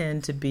these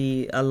tend to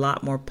be a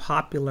lot more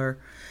popular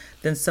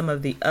than some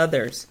of the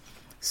others.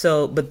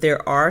 So, but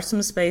there are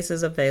some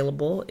spaces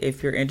available.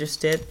 If you're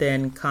interested,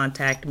 then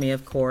contact me,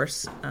 of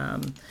course,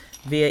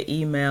 via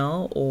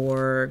email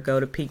or go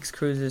to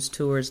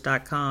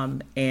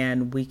peakscruisestours.com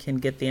and we can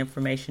get the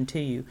information to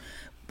you.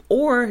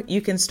 Or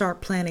you can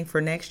start planning for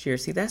next year.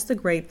 See, that's the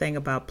great thing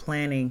about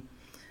planning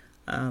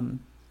and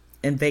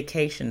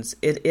vacations.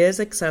 It is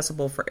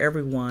accessible for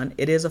everyone.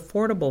 It is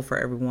affordable for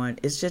everyone.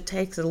 It just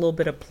takes a little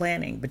bit of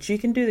planning. But you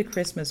can do the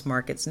Christmas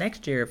markets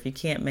next year if you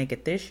can't make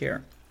it this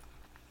year.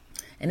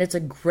 And it's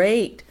a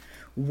great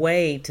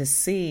way to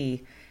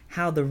see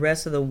how the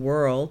rest of the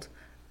world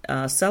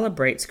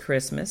celebrates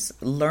Christmas,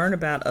 learn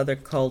about other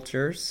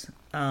cultures,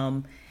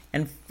 and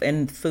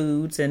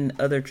foods and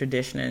other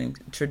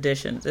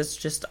traditions. It's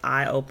just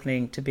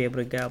eye-opening to be able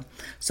to go.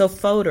 So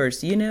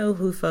Foders, you know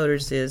who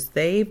Foders is.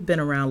 They've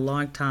been around a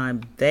long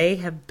time. They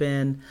have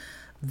been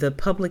the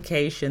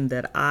publication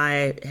that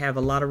I have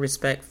a lot of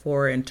respect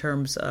for in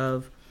terms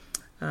of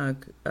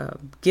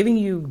giving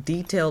you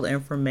detailed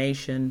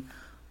information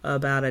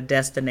about a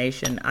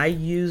destination. I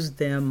used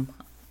them,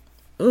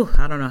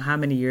 I don't know how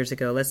many years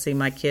ago. Let's see,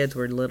 my kids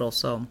were little,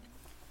 so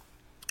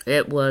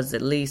it was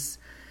at least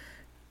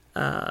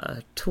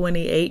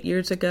 28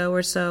 years ago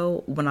or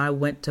so when I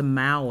went to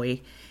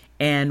Maui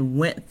and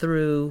went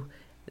through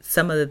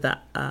some of the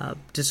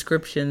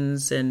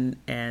descriptions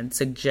and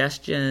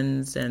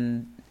suggestions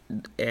and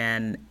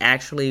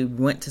actually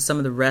went to some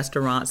of the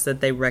restaurants that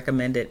they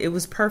recommended. It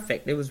was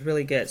perfect. It was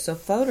really good. So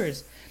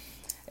Foders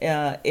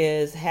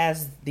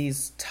has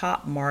these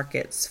top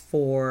markets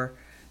for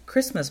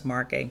Christmas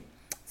marketing.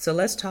 So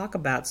let's talk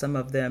about some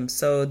of them.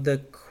 So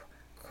the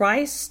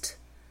Christ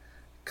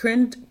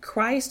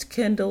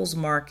Kindles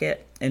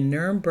Market in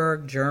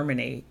Nuremberg,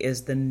 Germany,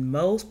 is the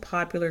most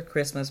popular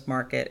Christmas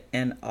market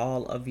in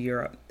all of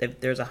Europe.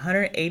 There's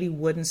 180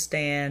 wooden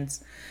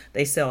stands.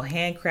 They sell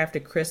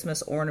handcrafted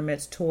Christmas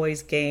ornaments,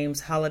 toys,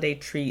 games, holiday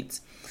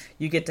treats.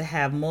 You get to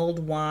have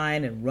mulled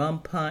wine and rum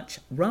punch.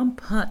 Rum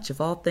punch,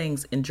 of all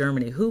things, in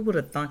Germany. Who would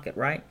have thunk it,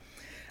 right?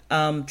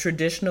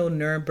 Traditional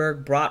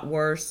Nuremberg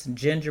bratwurst,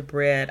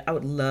 gingerbread. I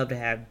would love to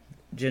have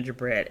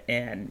gingerbread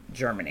in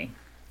Germany.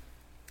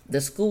 The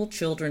school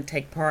children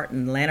take part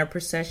in lantern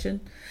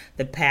procession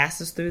that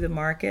passes through the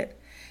market,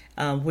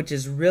 which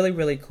is really,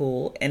 really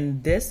cool.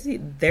 And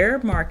their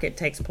market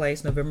takes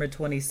place November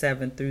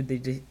 27th through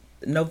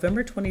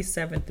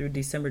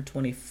December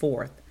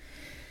 24th.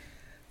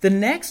 The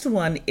next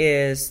one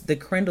is the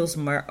Crindle's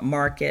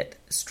Market,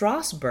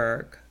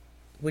 Strasbourg,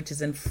 which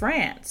is in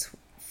France.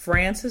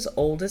 France's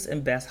oldest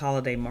and best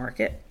holiday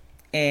market.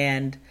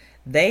 And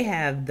they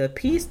have the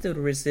Piece de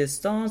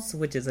Resistance,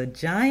 which is a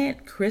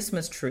giant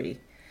Christmas tree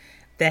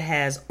that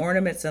has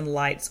ornaments and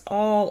lights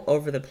all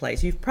over the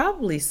place. You've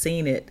probably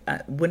seen it.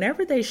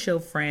 Whenever they show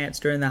France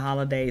during the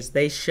holidays,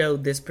 they show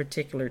this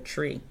particular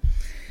tree.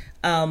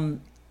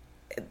 And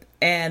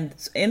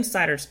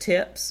insiders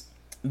tips,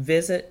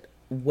 visit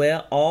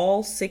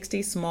all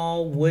 60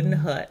 small wooden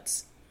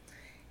huts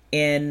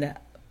in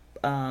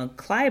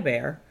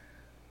Kleiber,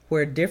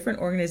 where different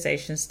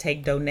organizations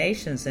take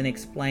donations and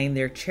explain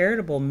their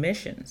charitable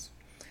missions.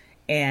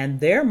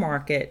 And their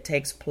market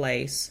takes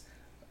place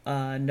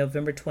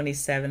November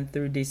 27th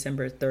through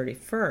December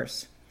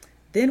 31st.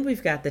 Then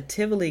we've got the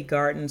Tivoli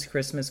Gardens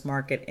Christmas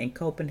Market in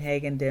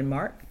Copenhagen,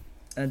 Denmark.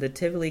 The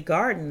Tivoli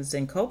Gardens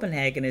in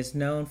Copenhagen is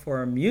known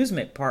for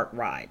amusement park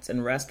rides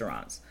and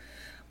restaurants,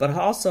 but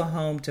also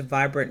home to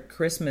vibrant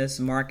Christmas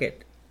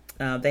market.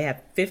 They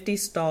have 50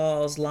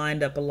 stalls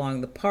lined up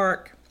along the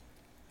park.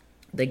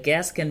 The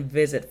guests can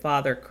visit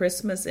Father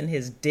Christmas in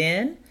his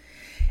den,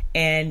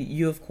 and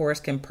you, of course,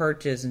 can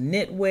purchase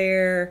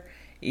knitwear.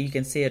 You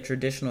can see a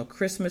traditional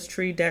Christmas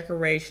tree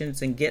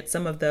decorations and get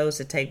some of those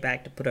to take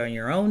back to put on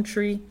your own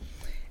tree.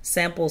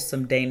 Sample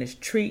some Danish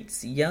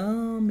treats.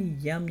 Yum,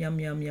 yum, yum,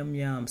 yum, yum,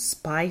 yum.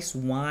 Spice,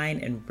 wine,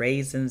 and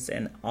raisins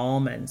and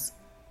almonds.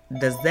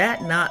 Does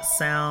that not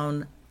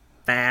sound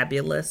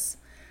fabulous?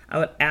 I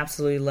would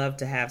absolutely love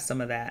to have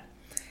some of that.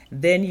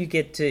 Then you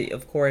get to,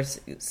 of course,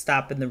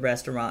 stop in the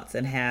restaurants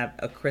and have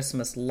a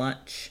Christmas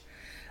lunch.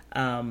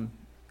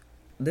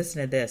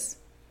 Listen to this.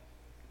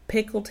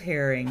 Pickled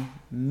herring,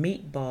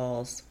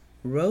 meatballs,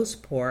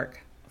 roast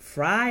pork,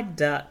 fried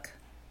duck,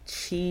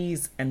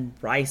 cheese, and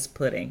rice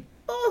pudding.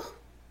 Oh,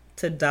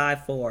 to die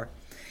for.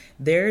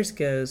 Theirs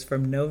goes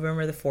from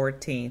November the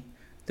 14th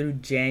through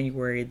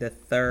January the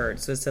 3rd,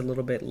 so it's a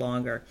little bit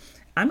longer.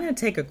 I'm going to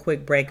take a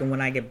quick break, and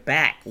when I get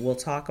back, we'll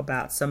talk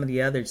about some of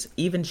the others,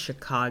 even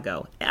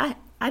Chicago. I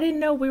didn't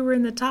know we were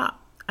in the top.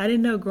 I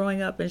didn't know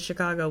growing up in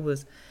Chicago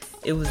was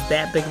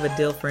that big of a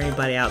deal for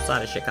anybody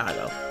outside of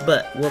Chicago.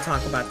 But we'll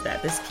talk about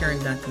that. This is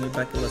Karen Duncan, your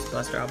Bucket List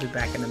Buster. I'll be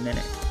back in a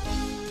minute.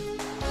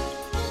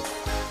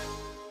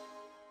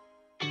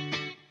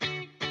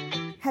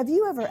 Have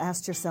you ever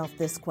asked yourself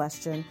this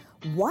question?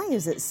 Why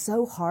is it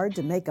so hard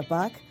to make a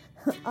buck?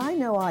 I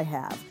know I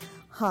have.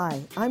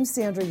 Hi, I'm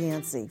Sandra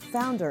Yancey,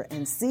 founder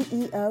and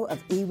CEO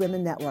of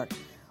eWomen Network.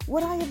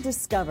 What I have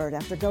discovered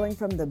after going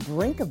from the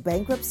brink of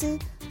bankruptcy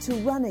to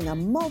running a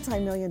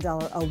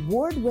multi-million-dollar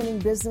award-winning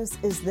business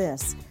is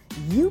this.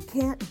 You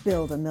can't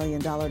build $1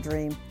 million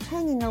dream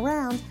hanging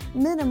around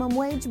minimum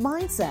wage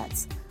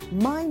mindsets.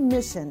 My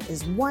mission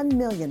is 1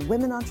 million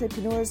women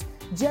entrepreneurs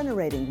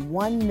generating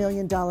 $1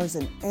 million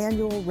in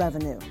annual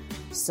revenue.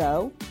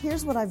 So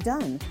here's what I've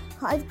done.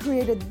 I've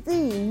created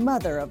the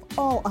mother of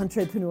all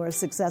entrepreneur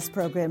success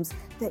programs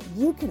that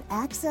you can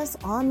access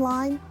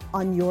online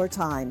on your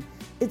time.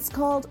 It's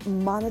called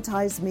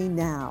Monetize Me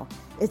Now.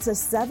 It's a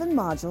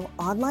 7-module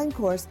online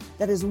course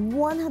that is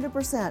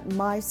 100%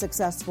 my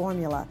success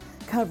formula,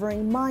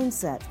 covering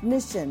mindset,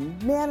 mission,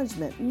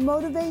 management,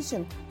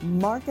 motivation,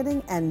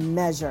 marketing, and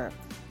measure.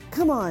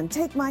 Come on,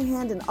 take my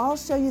hand and I'll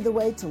show you the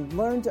way to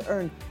learn to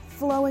earn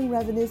flowing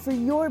revenue for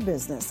your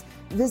business.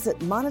 Visit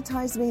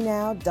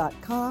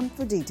monetizemenow.com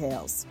for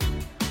details.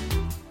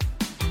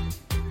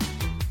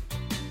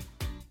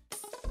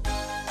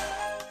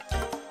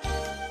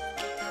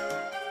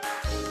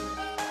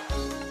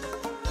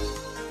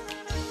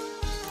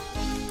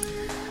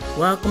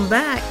 Welcome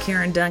back.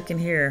 Karen Duncan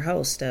here,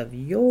 host of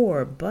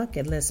Your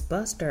Bucket List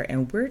Buster,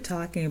 and we're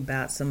talking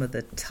about some of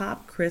the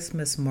top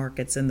Christmas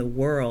markets in the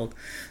world.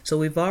 So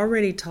we've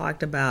already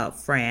talked about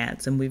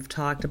France, and we've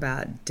talked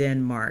about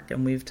Denmark,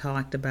 and we've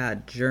talked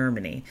about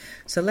Germany.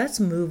 So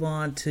let's move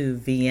on to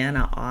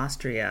Vienna,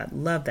 Austria.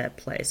 Love that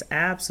place.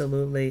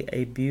 Absolutely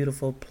a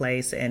beautiful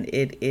place, and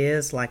it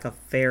is like a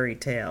fairy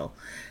tale.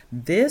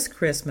 This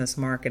Christmas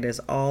market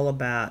is all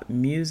about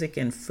music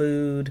and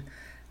food.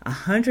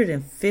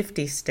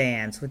 150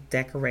 stands with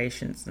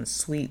decorations and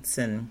sweets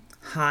and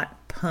hot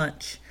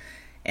punch.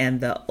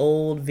 And the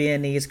old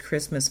Viennese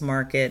Christmas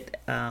market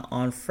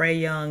on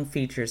Freyung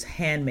features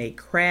handmade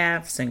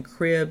crafts and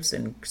cribs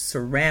and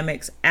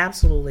ceramics.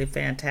 Absolutely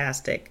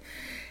fantastic.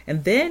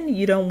 And then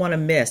you don't want to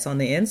miss on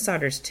the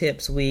insider's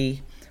tips.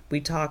 We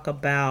talk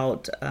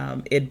about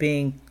it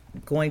being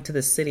going to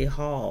the city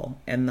hall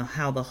and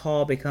how the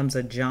hall becomes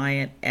a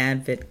giant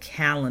advent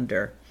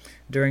calendar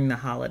during the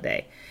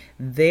holiday.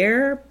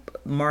 Their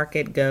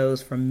market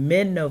goes from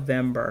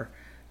mid-November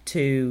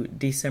to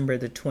December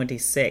the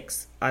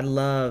 26th. I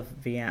love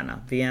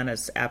Vienna. Vienna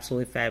is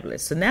absolutely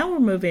fabulous. So now we're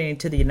moving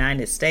into the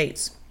United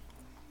States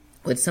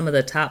with some of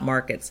the top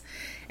markets.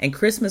 And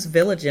Christmas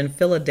Village in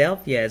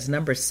Philadelphia is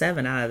number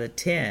 7 out of the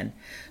 10.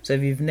 So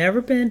if you've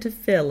never been to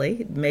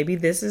Philly, maybe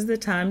this is the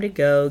time to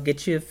go.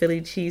 Get you a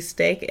Philly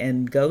cheesesteak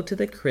and go to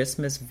the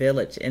Christmas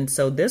Village. And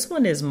so this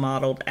one is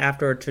modeled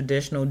after a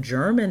traditional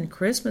German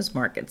Christmas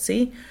market.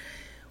 See,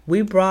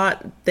 we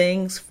brought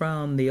things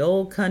from the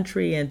old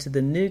country into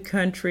the new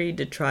country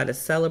to try to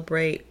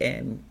celebrate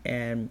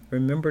and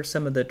remember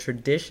some of the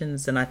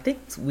traditions. And I think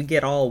we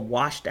get all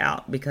washed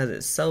out because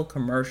it's so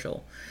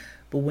commercial.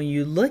 But when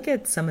you look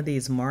at some of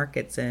these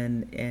markets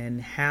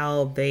and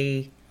how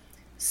they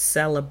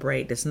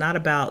celebrate, it's not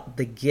about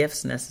the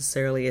gifts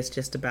necessarily. It's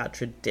just about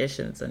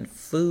traditions and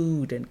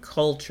food and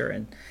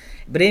culture.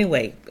 But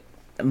anyway,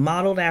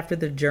 modeled after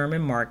the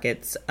German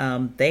markets,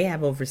 they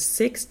have over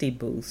 60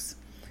 booths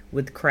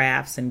with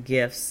crafts and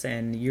gifts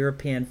and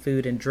European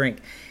food and drink.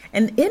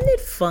 And isn't it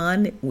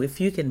fun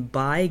if you can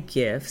buy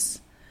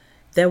gifts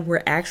that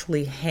were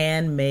actually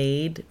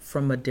handmade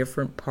from a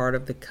different part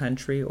of the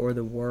country or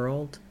the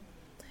world,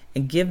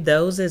 and give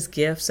those as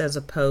gifts as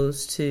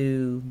opposed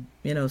to,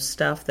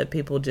 stuff that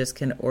people just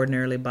can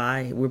ordinarily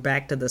buy. We're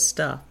back to the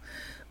stuff.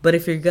 But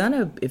if you're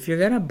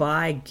gonna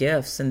buy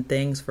gifts and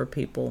things for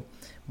people,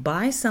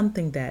 buy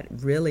something that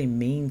really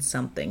means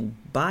something.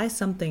 Buy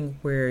something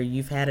where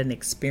you've had an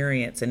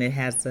experience and it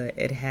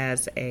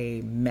has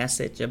a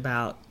message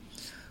about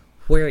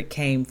where it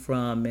came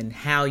from and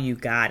how you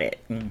got it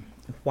and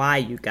why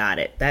you got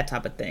it, that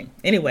type of thing.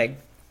 Anyway,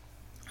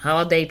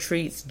 holiday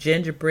treats,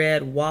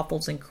 gingerbread,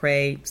 waffles and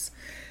crepes,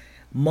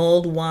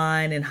 mulled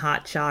wine and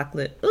hot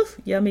chocolate. Oof,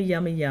 yummy,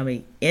 yummy,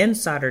 yummy.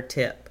 Insider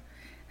tip.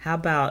 How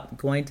about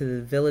going to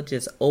the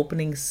village's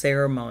opening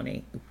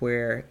ceremony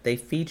where they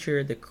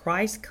feature the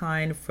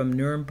Christkind from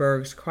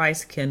Nuremberg's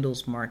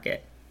Christkindl's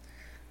Market?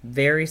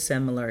 Very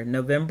similar.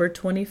 November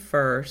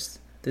 21st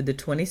through the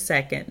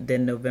 22nd,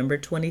 then November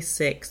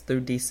 26th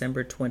through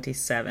December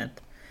 27th.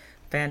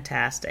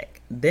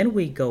 Fantastic. Then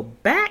we go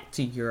back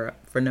to Europe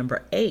for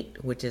number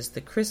 8, which is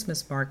the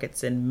Christmas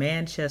markets in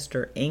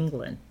Manchester,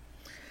 England.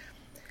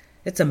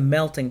 It's a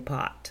melting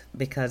pot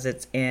because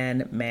it's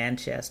in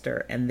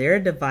Manchester, and they're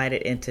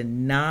divided into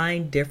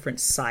 9 different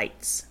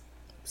sites.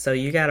 So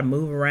you got to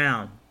move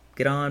around,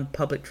 get on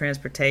public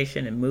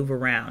transportation and move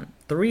around.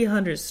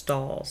 300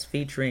 stalls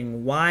featuring a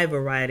wide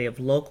variety of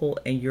local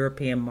and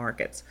European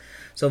markets.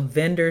 So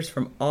vendors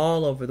from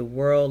all over the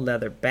world,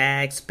 leather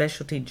bags,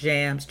 specialty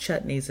jams,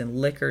 chutneys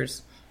and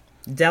liquors,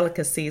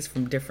 delicacies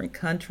from different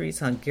countries,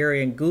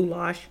 Hungarian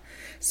goulash,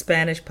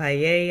 Spanish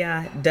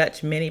paella,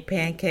 Dutch mini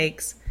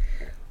pancakes,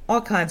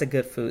 all kinds of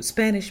good food,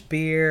 Spanish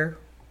beer,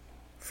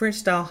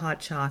 French-style hot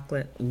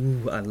chocolate.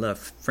 Ooh, I love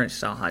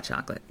French-style hot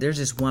chocolate. There's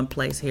just one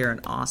place here in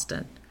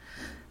Austin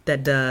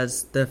that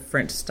does the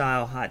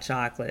French-style hot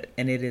chocolate,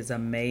 and it is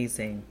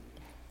amazing.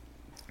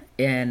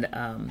 And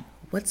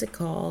what's it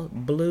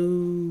called?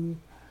 Blue.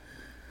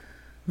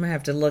 I'm going to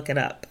have to look it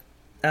up.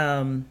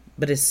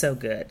 But it's so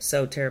good,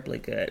 so terribly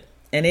good.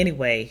 And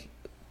anyway,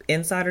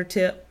 insider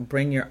tip,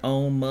 bring your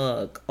own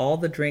mug. All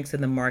the drinks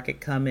in the market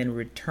come in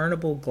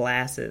returnable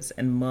glasses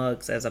and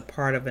mugs as a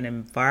part of an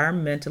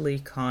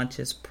environmentally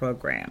conscious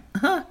program.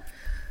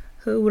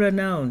 Who would have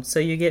known? So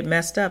you get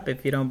messed up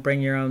if you don't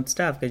bring your own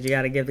stuff because you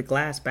got to give the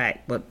glass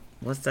back. But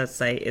what's that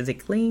say? Is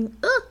it clean?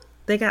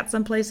 They got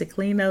someplace to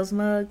clean those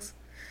mugs?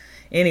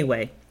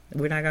 Anyway,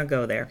 we're not going to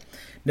go there.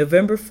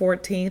 November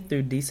 14th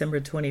through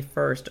December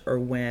 21st are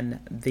when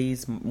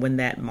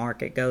that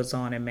market goes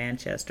on in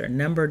Manchester.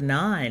 Number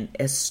 9,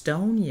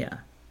 Estonia.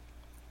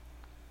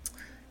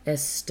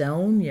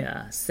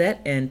 Estonia,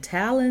 set in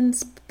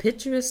Tallinn's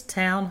picturesque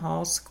town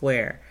hall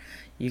square.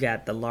 You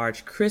got the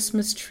large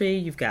Christmas tree.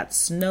 You've got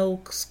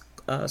snow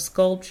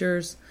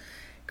sculptures,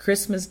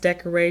 Christmas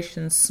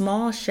decorations,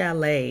 small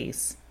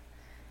chalets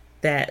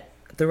that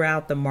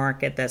throughout the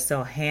market that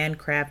sell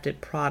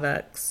handcrafted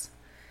products.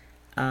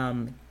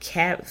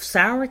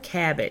 Sour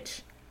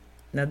cabbage.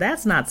 Now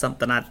that's not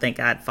something I think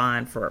I'd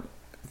find for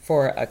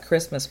a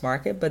Christmas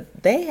market,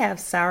 but they have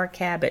sour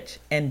cabbage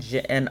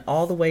and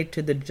all the way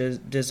to the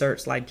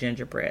desserts like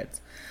gingerbreads.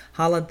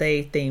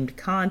 Holiday themed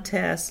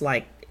contests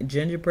like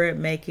gingerbread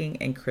making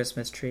and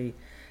Christmas tree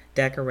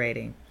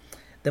decorating.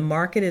 The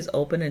market is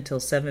open until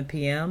 7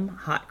 p.m.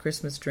 Hot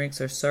Christmas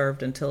drinks are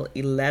served until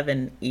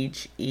 11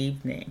 each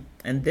evening.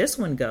 And this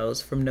one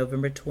goes from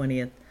November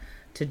 20th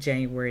to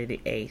January the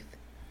 8th.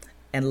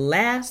 And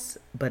last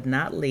but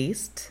not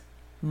least,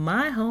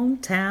 my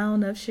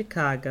hometown of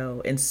Chicago,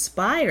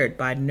 inspired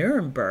by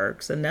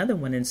Nuremberg's, another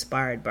one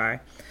inspired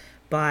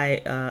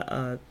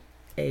by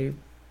a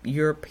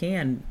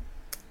European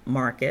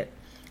market.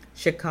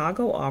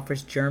 Chicago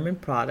offers German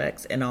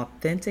products and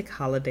authentic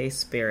holiday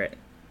spirit.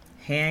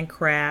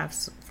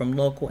 handcrafts from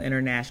local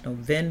international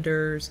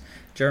vendors,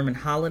 German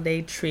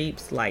holiday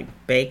treats like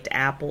baked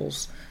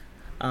apples,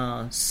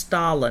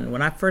 Stalin.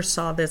 When I first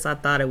saw this, I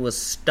thought it was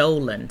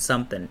stolen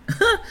something.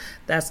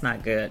 That's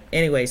not good.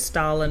 Anyway,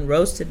 Stalin,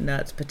 roasted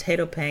nuts,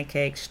 potato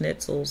pancakes,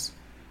 schnitzels,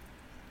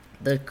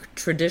 the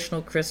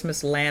traditional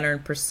Christmas lantern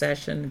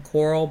procession,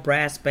 choral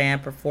brass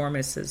band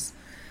performances,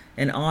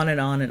 and on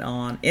and on and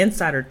on.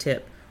 Insider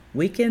tip: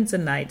 weekends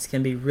and nights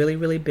can be really,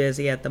 really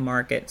busy at the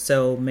market,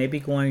 so maybe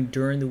going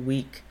during the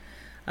week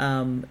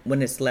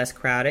when it's less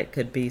crowded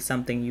could be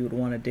something you would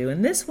want to do.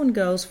 And this one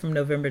goes from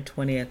November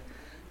 20th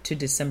to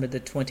December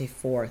the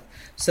 24th.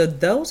 So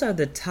those are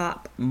the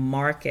top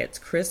markets,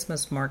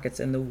 Christmas markets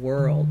in the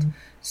world.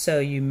 So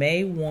you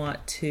may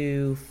want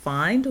to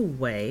find a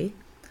way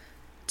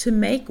to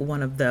make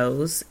one of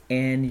those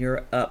in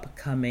your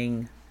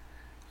upcoming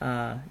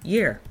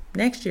year.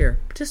 Next year.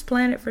 Just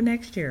plan it for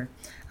next year.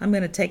 I'm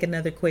going to take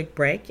another quick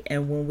break,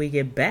 and when we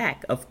get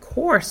back, of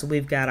course,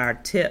 we've got our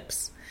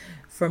tips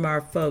from our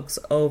folks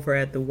over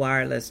at the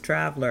Wireless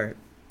Traveler.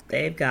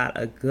 They've got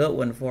a good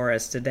one for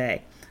us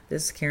today.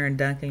 This is Karen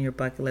Duncan, your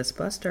Bucket List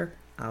Buster.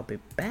 I'll be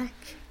back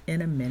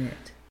in a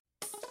minute.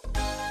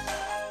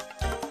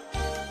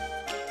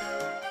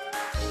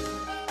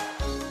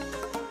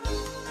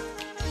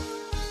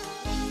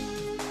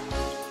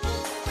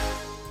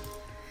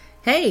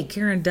 Hey,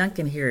 Karen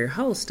Duncan here, your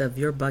host of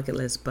Your Bucket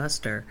List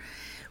Buster.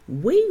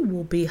 We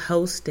will be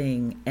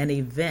hosting an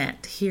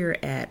event here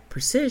at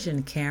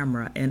Precision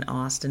Camera in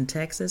Austin,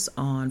 Texas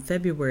on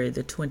February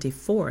the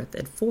 24th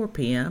at 4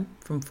 p.m.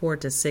 from 4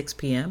 to 6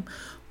 p.m.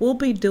 We'll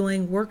be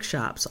doing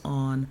workshops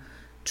on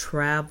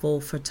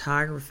travel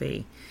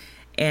photography.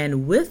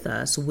 And with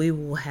us, we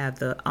will have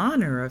the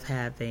honor of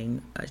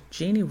having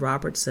Jeannie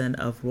Robertson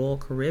of Royal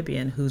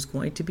Caribbean, who's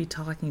going to be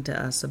talking to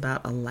us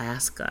about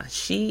Alaska.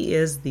 She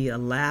is the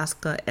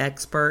Alaska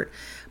expert.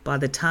 By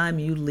the time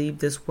you leave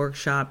this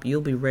workshop,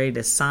 you'll be ready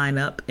to sign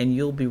up and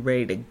you'll be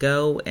ready to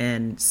go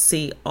and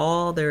see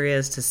all there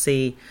is to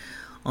see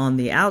on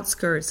the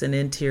outskirts and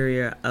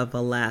interior of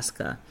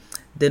Alaska.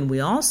 Then we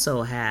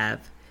also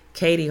have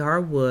Katie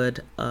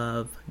Harwood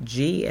of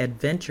G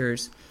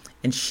Adventures,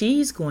 and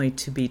she's going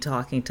to be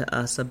talking to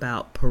us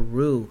about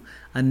Peru,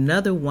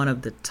 another one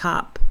of the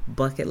top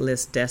bucket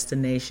list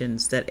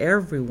destinations that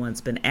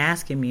everyone's been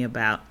asking me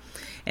about.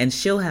 And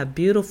she'll have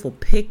beautiful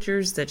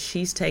pictures that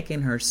she's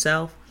taken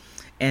herself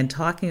and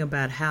talking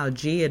about how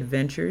G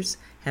Adventures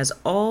has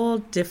all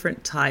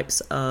different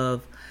types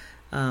of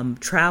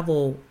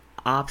travel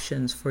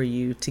options for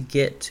you to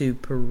get to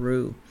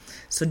Peru.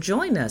 So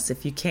join us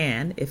if you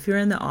can. If you're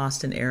in the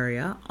Austin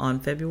area on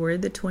February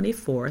the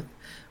 24th,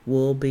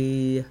 we'll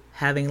be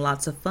having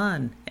lots of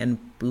fun and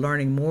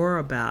learning more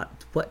about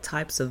what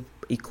types of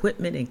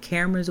equipment and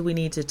cameras we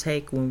need to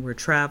take when we're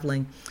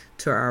traveling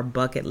to our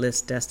bucket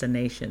list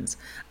destinations.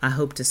 I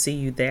hope to see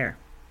you there.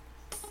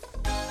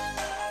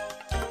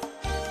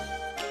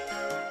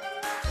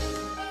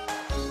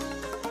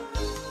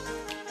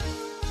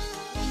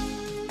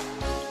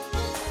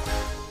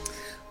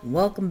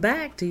 Welcome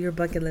back to your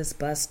Bucket List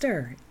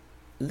Buster.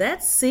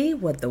 Let's see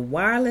what the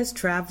Wireless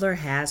Traveler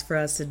has for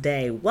us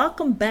today.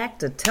 Welcome back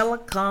to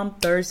Telecom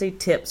Thursday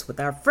Tips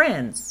with our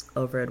friends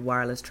over at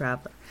Wireless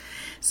Traveler.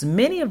 So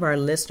many of our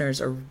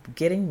listeners are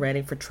getting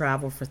ready for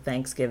travel for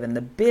Thanksgiving,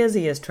 the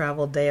busiest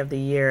travel day of the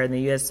year in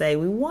the USA.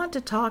 We want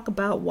to talk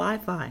about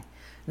Wi-Fi.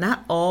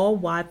 Not all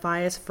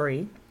Wi-Fi is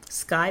free.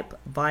 Skype,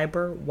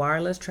 Viber,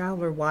 Wireless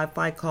Traveler,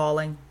 Wi-Fi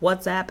calling,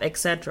 WhatsApp,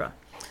 etc.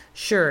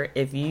 Sure,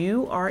 if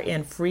you are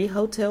in free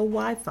hotel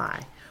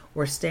Wi-Fi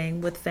or staying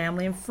with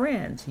family and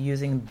friends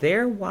using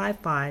their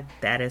Wi-Fi,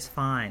 that is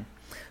fine.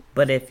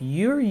 But if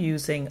you're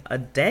using a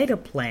data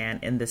plan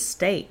in the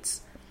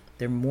States,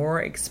 they're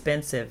more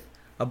expensive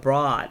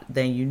abroad,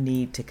 then you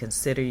need to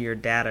consider your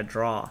data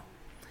draw.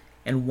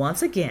 And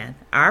once again,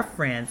 our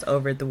friends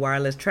over at the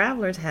Wireless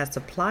Travelers have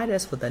supplied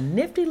us with a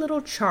nifty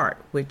little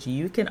chart, which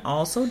you can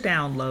also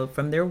download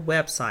from their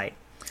website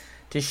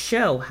to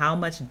show how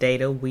much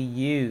data we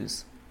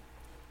use.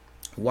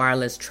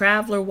 Wireless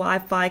Traveler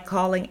Wi-Fi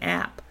calling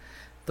app,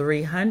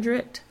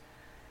 300,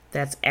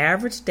 that's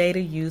average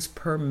data use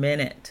per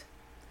minute,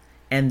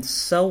 and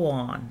so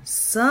on.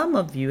 Some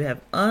of you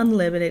have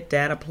unlimited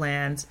data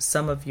plans,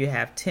 some of you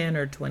have 10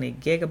 or 20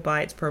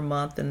 gigabytes per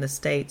month in the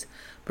States,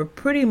 but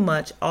pretty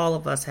much all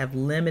of us have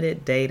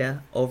limited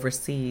data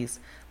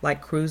overseas,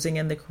 like cruising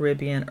in the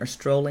Caribbean or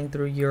strolling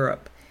through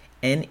Europe.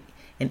 And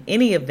in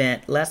any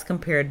event, let's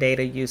compare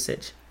data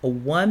usage. A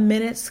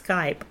 1-minute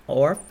Skype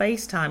or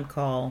FaceTime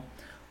call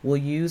will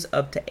use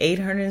up to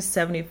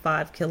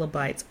 875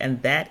 kilobytes,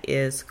 and that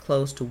is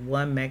close to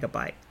 1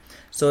 megabyte.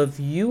 So if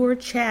you are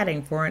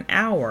chatting for an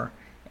hour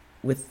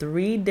with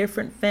 3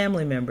 different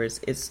family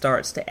members, it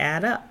starts to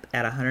add up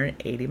at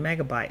 180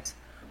 megabytes.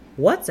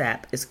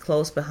 WhatsApp is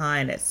close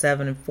behind at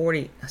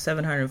 740,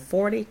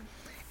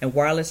 and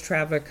Wireless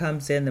Traveler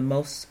comes in the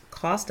most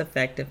cost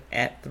effective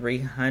at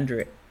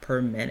 300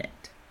 per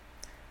minute.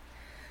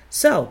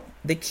 So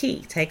the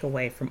key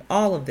takeaway from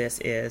all of this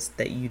is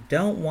that you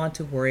don't want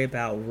to worry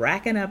about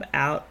racking up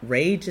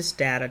outrageous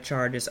data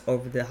charges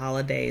over the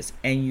holidays,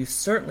 and you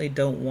certainly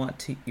don't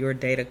want your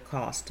data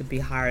costs to be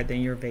higher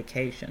than your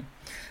vacation.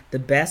 The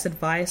best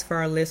advice for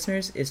our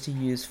listeners is to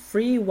use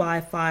free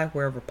Wi-Fi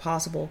wherever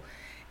possible,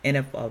 and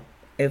if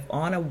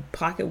on a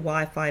pocket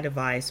Wi-Fi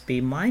device,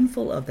 be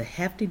mindful of the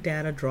hefty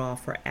data draw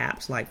for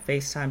apps like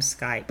FaceTime,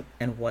 Skype,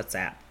 and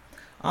WhatsApp.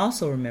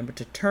 Also remember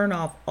to turn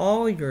off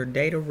all your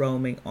data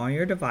roaming on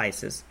your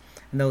devices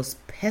and those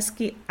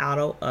pesky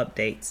auto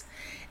updates.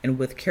 And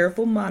with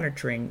careful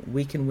monitoring,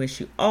 we can wish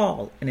you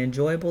all an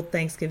enjoyable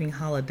Thanksgiving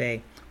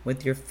holiday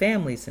with your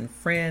families and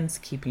friends,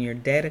 keeping your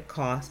data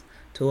costs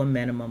to a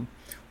minimum.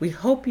 We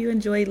hope you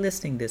enjoyed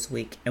listening this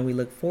week, and we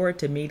look forward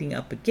to meeting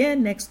up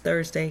again next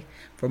Thursday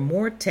for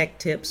more tech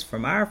tips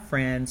from our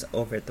friends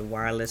over at The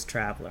Wireless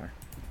Traveler.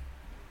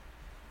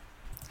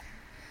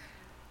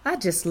 I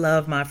just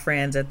love my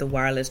friends at The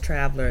Wireless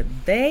Traveler.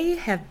 They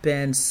have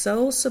been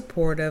so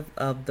supportive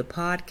of the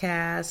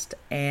podcast,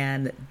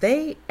 and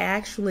they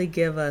actually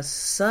give us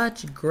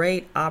such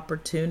great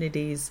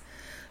opportunities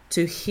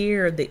to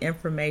hear the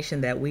information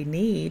that we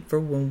need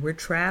for when we're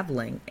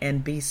traveling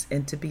and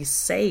to be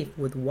safe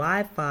with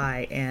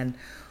Wi-Fi and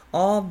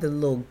all the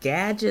little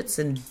gadgets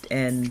and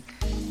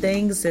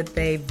things that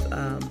they've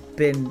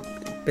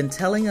been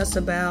telling us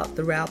about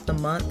throughout the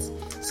months.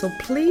 So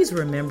please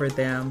remember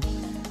them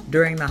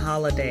during the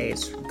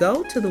holidays.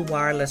 Go to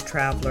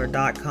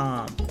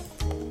thewirelesstraveler.com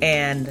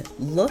and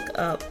look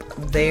up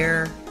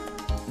their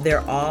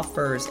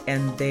offers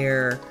and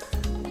their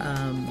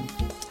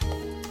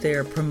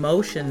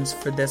promotions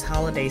for this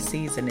holiday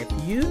season. If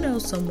you know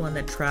someone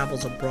that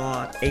travels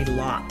abroad a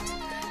lot,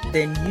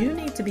 then you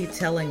need to be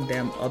telling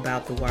them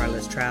about the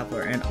Wireless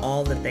Traveler and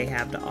all that they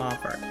have to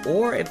offer.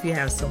 Or if you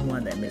have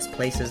someone that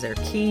misplaces their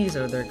keys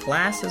or their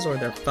glasses or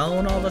their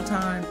phone all the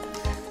time,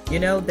 you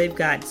know, they've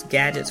got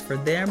gadgets for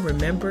them.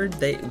 Remember,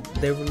 they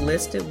were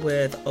listed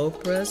with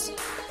Oprah's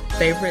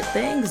favorite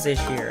things this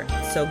year.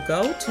 So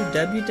go to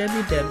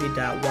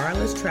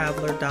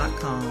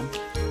www.wirelesstraveler.com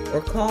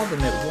or call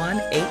them at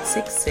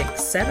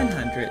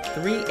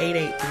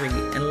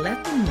 1-866-700-3883 and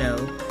let them know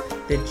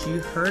that you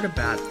heard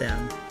about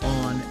them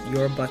on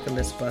your Bucket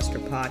List Buster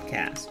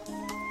podcast.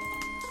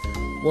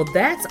 Well,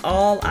 that's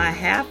all I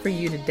have for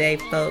you today,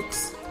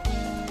 folks.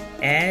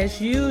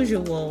 As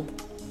usual,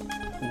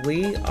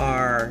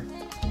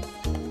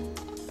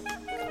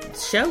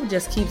 show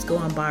just keeps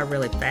going by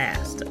really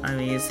fast. I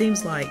mean, it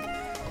seems like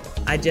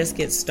I just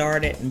get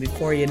started and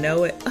before you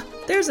know it,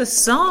 there's a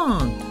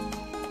song.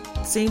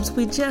 Seems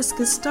we just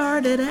get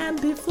started and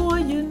before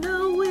you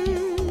know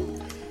it,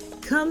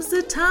 comes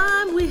the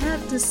time we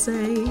have to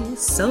say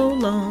so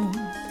long.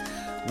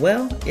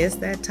 Well, it's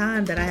that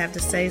time that I have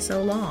to say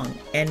so long.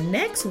 And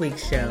next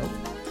week's show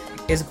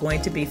is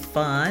going to be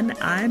fun.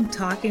 I'm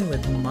talking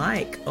with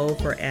Mike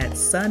over at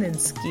Sun and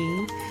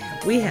Ski.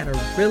 We had a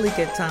really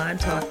good time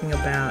talking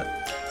about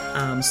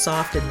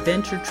soft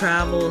adventure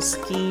travel,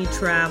 ski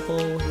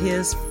travel,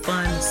 his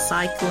fun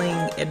cycling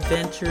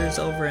adventures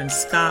over in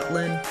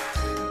Scotland.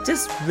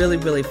 Just really,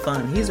 really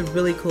fun. He's a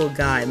really cool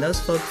guy. And those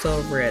folks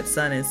over at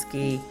Sun and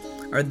Ski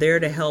are there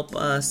to help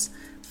us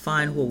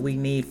find what we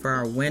need for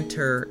our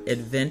winter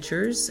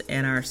adventures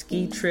and our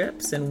ski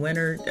trips and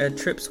winter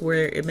trips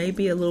where it may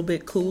be a little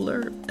bit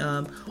cooler.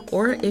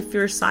 Or if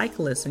you're a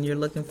cyclist and you're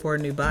looking for a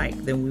new bike,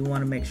 then we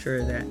want to make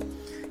sure that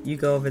you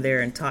go over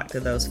there and talk to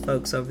those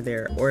folks over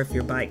there. Or if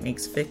your bike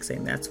needs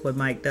fixing, that's what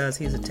Mike does.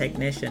 He's a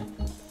technician.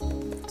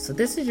 So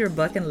this is your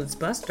Bucket List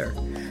Buster.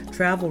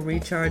 Travel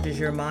recharges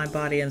your mind,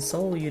 body, and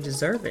soul. You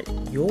deserve it.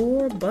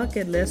 Your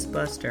Bucket List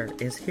Buster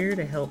is here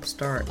to help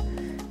start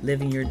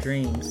living your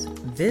dreams.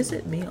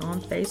 Visit me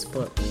on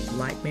Facebook,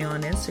 like me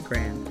on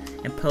Instagram,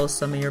 and post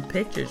some of your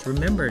pictures.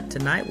 Remember,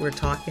 tonight we're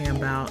talking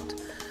about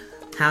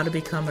how to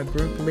become a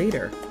group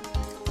leader.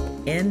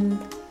 And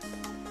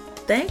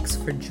thanks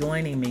for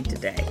joining me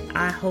today.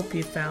 I hope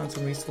you found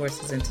some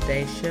resources in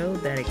today's show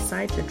that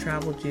excite your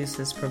travel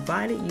juices,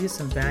 provided you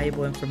some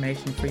valuable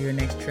information for your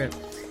next trip,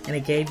 and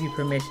it gave you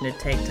permission to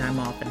take time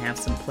off and have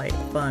some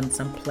fun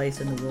someplace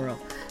in the world.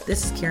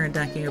 This is Karen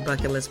Duncan, your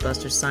Bucket List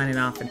Buster, signing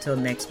off until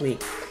next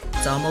week.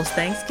 It's almost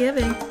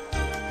Thanksgiving.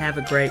 Have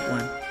a great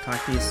one.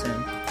 Talk to you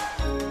soon.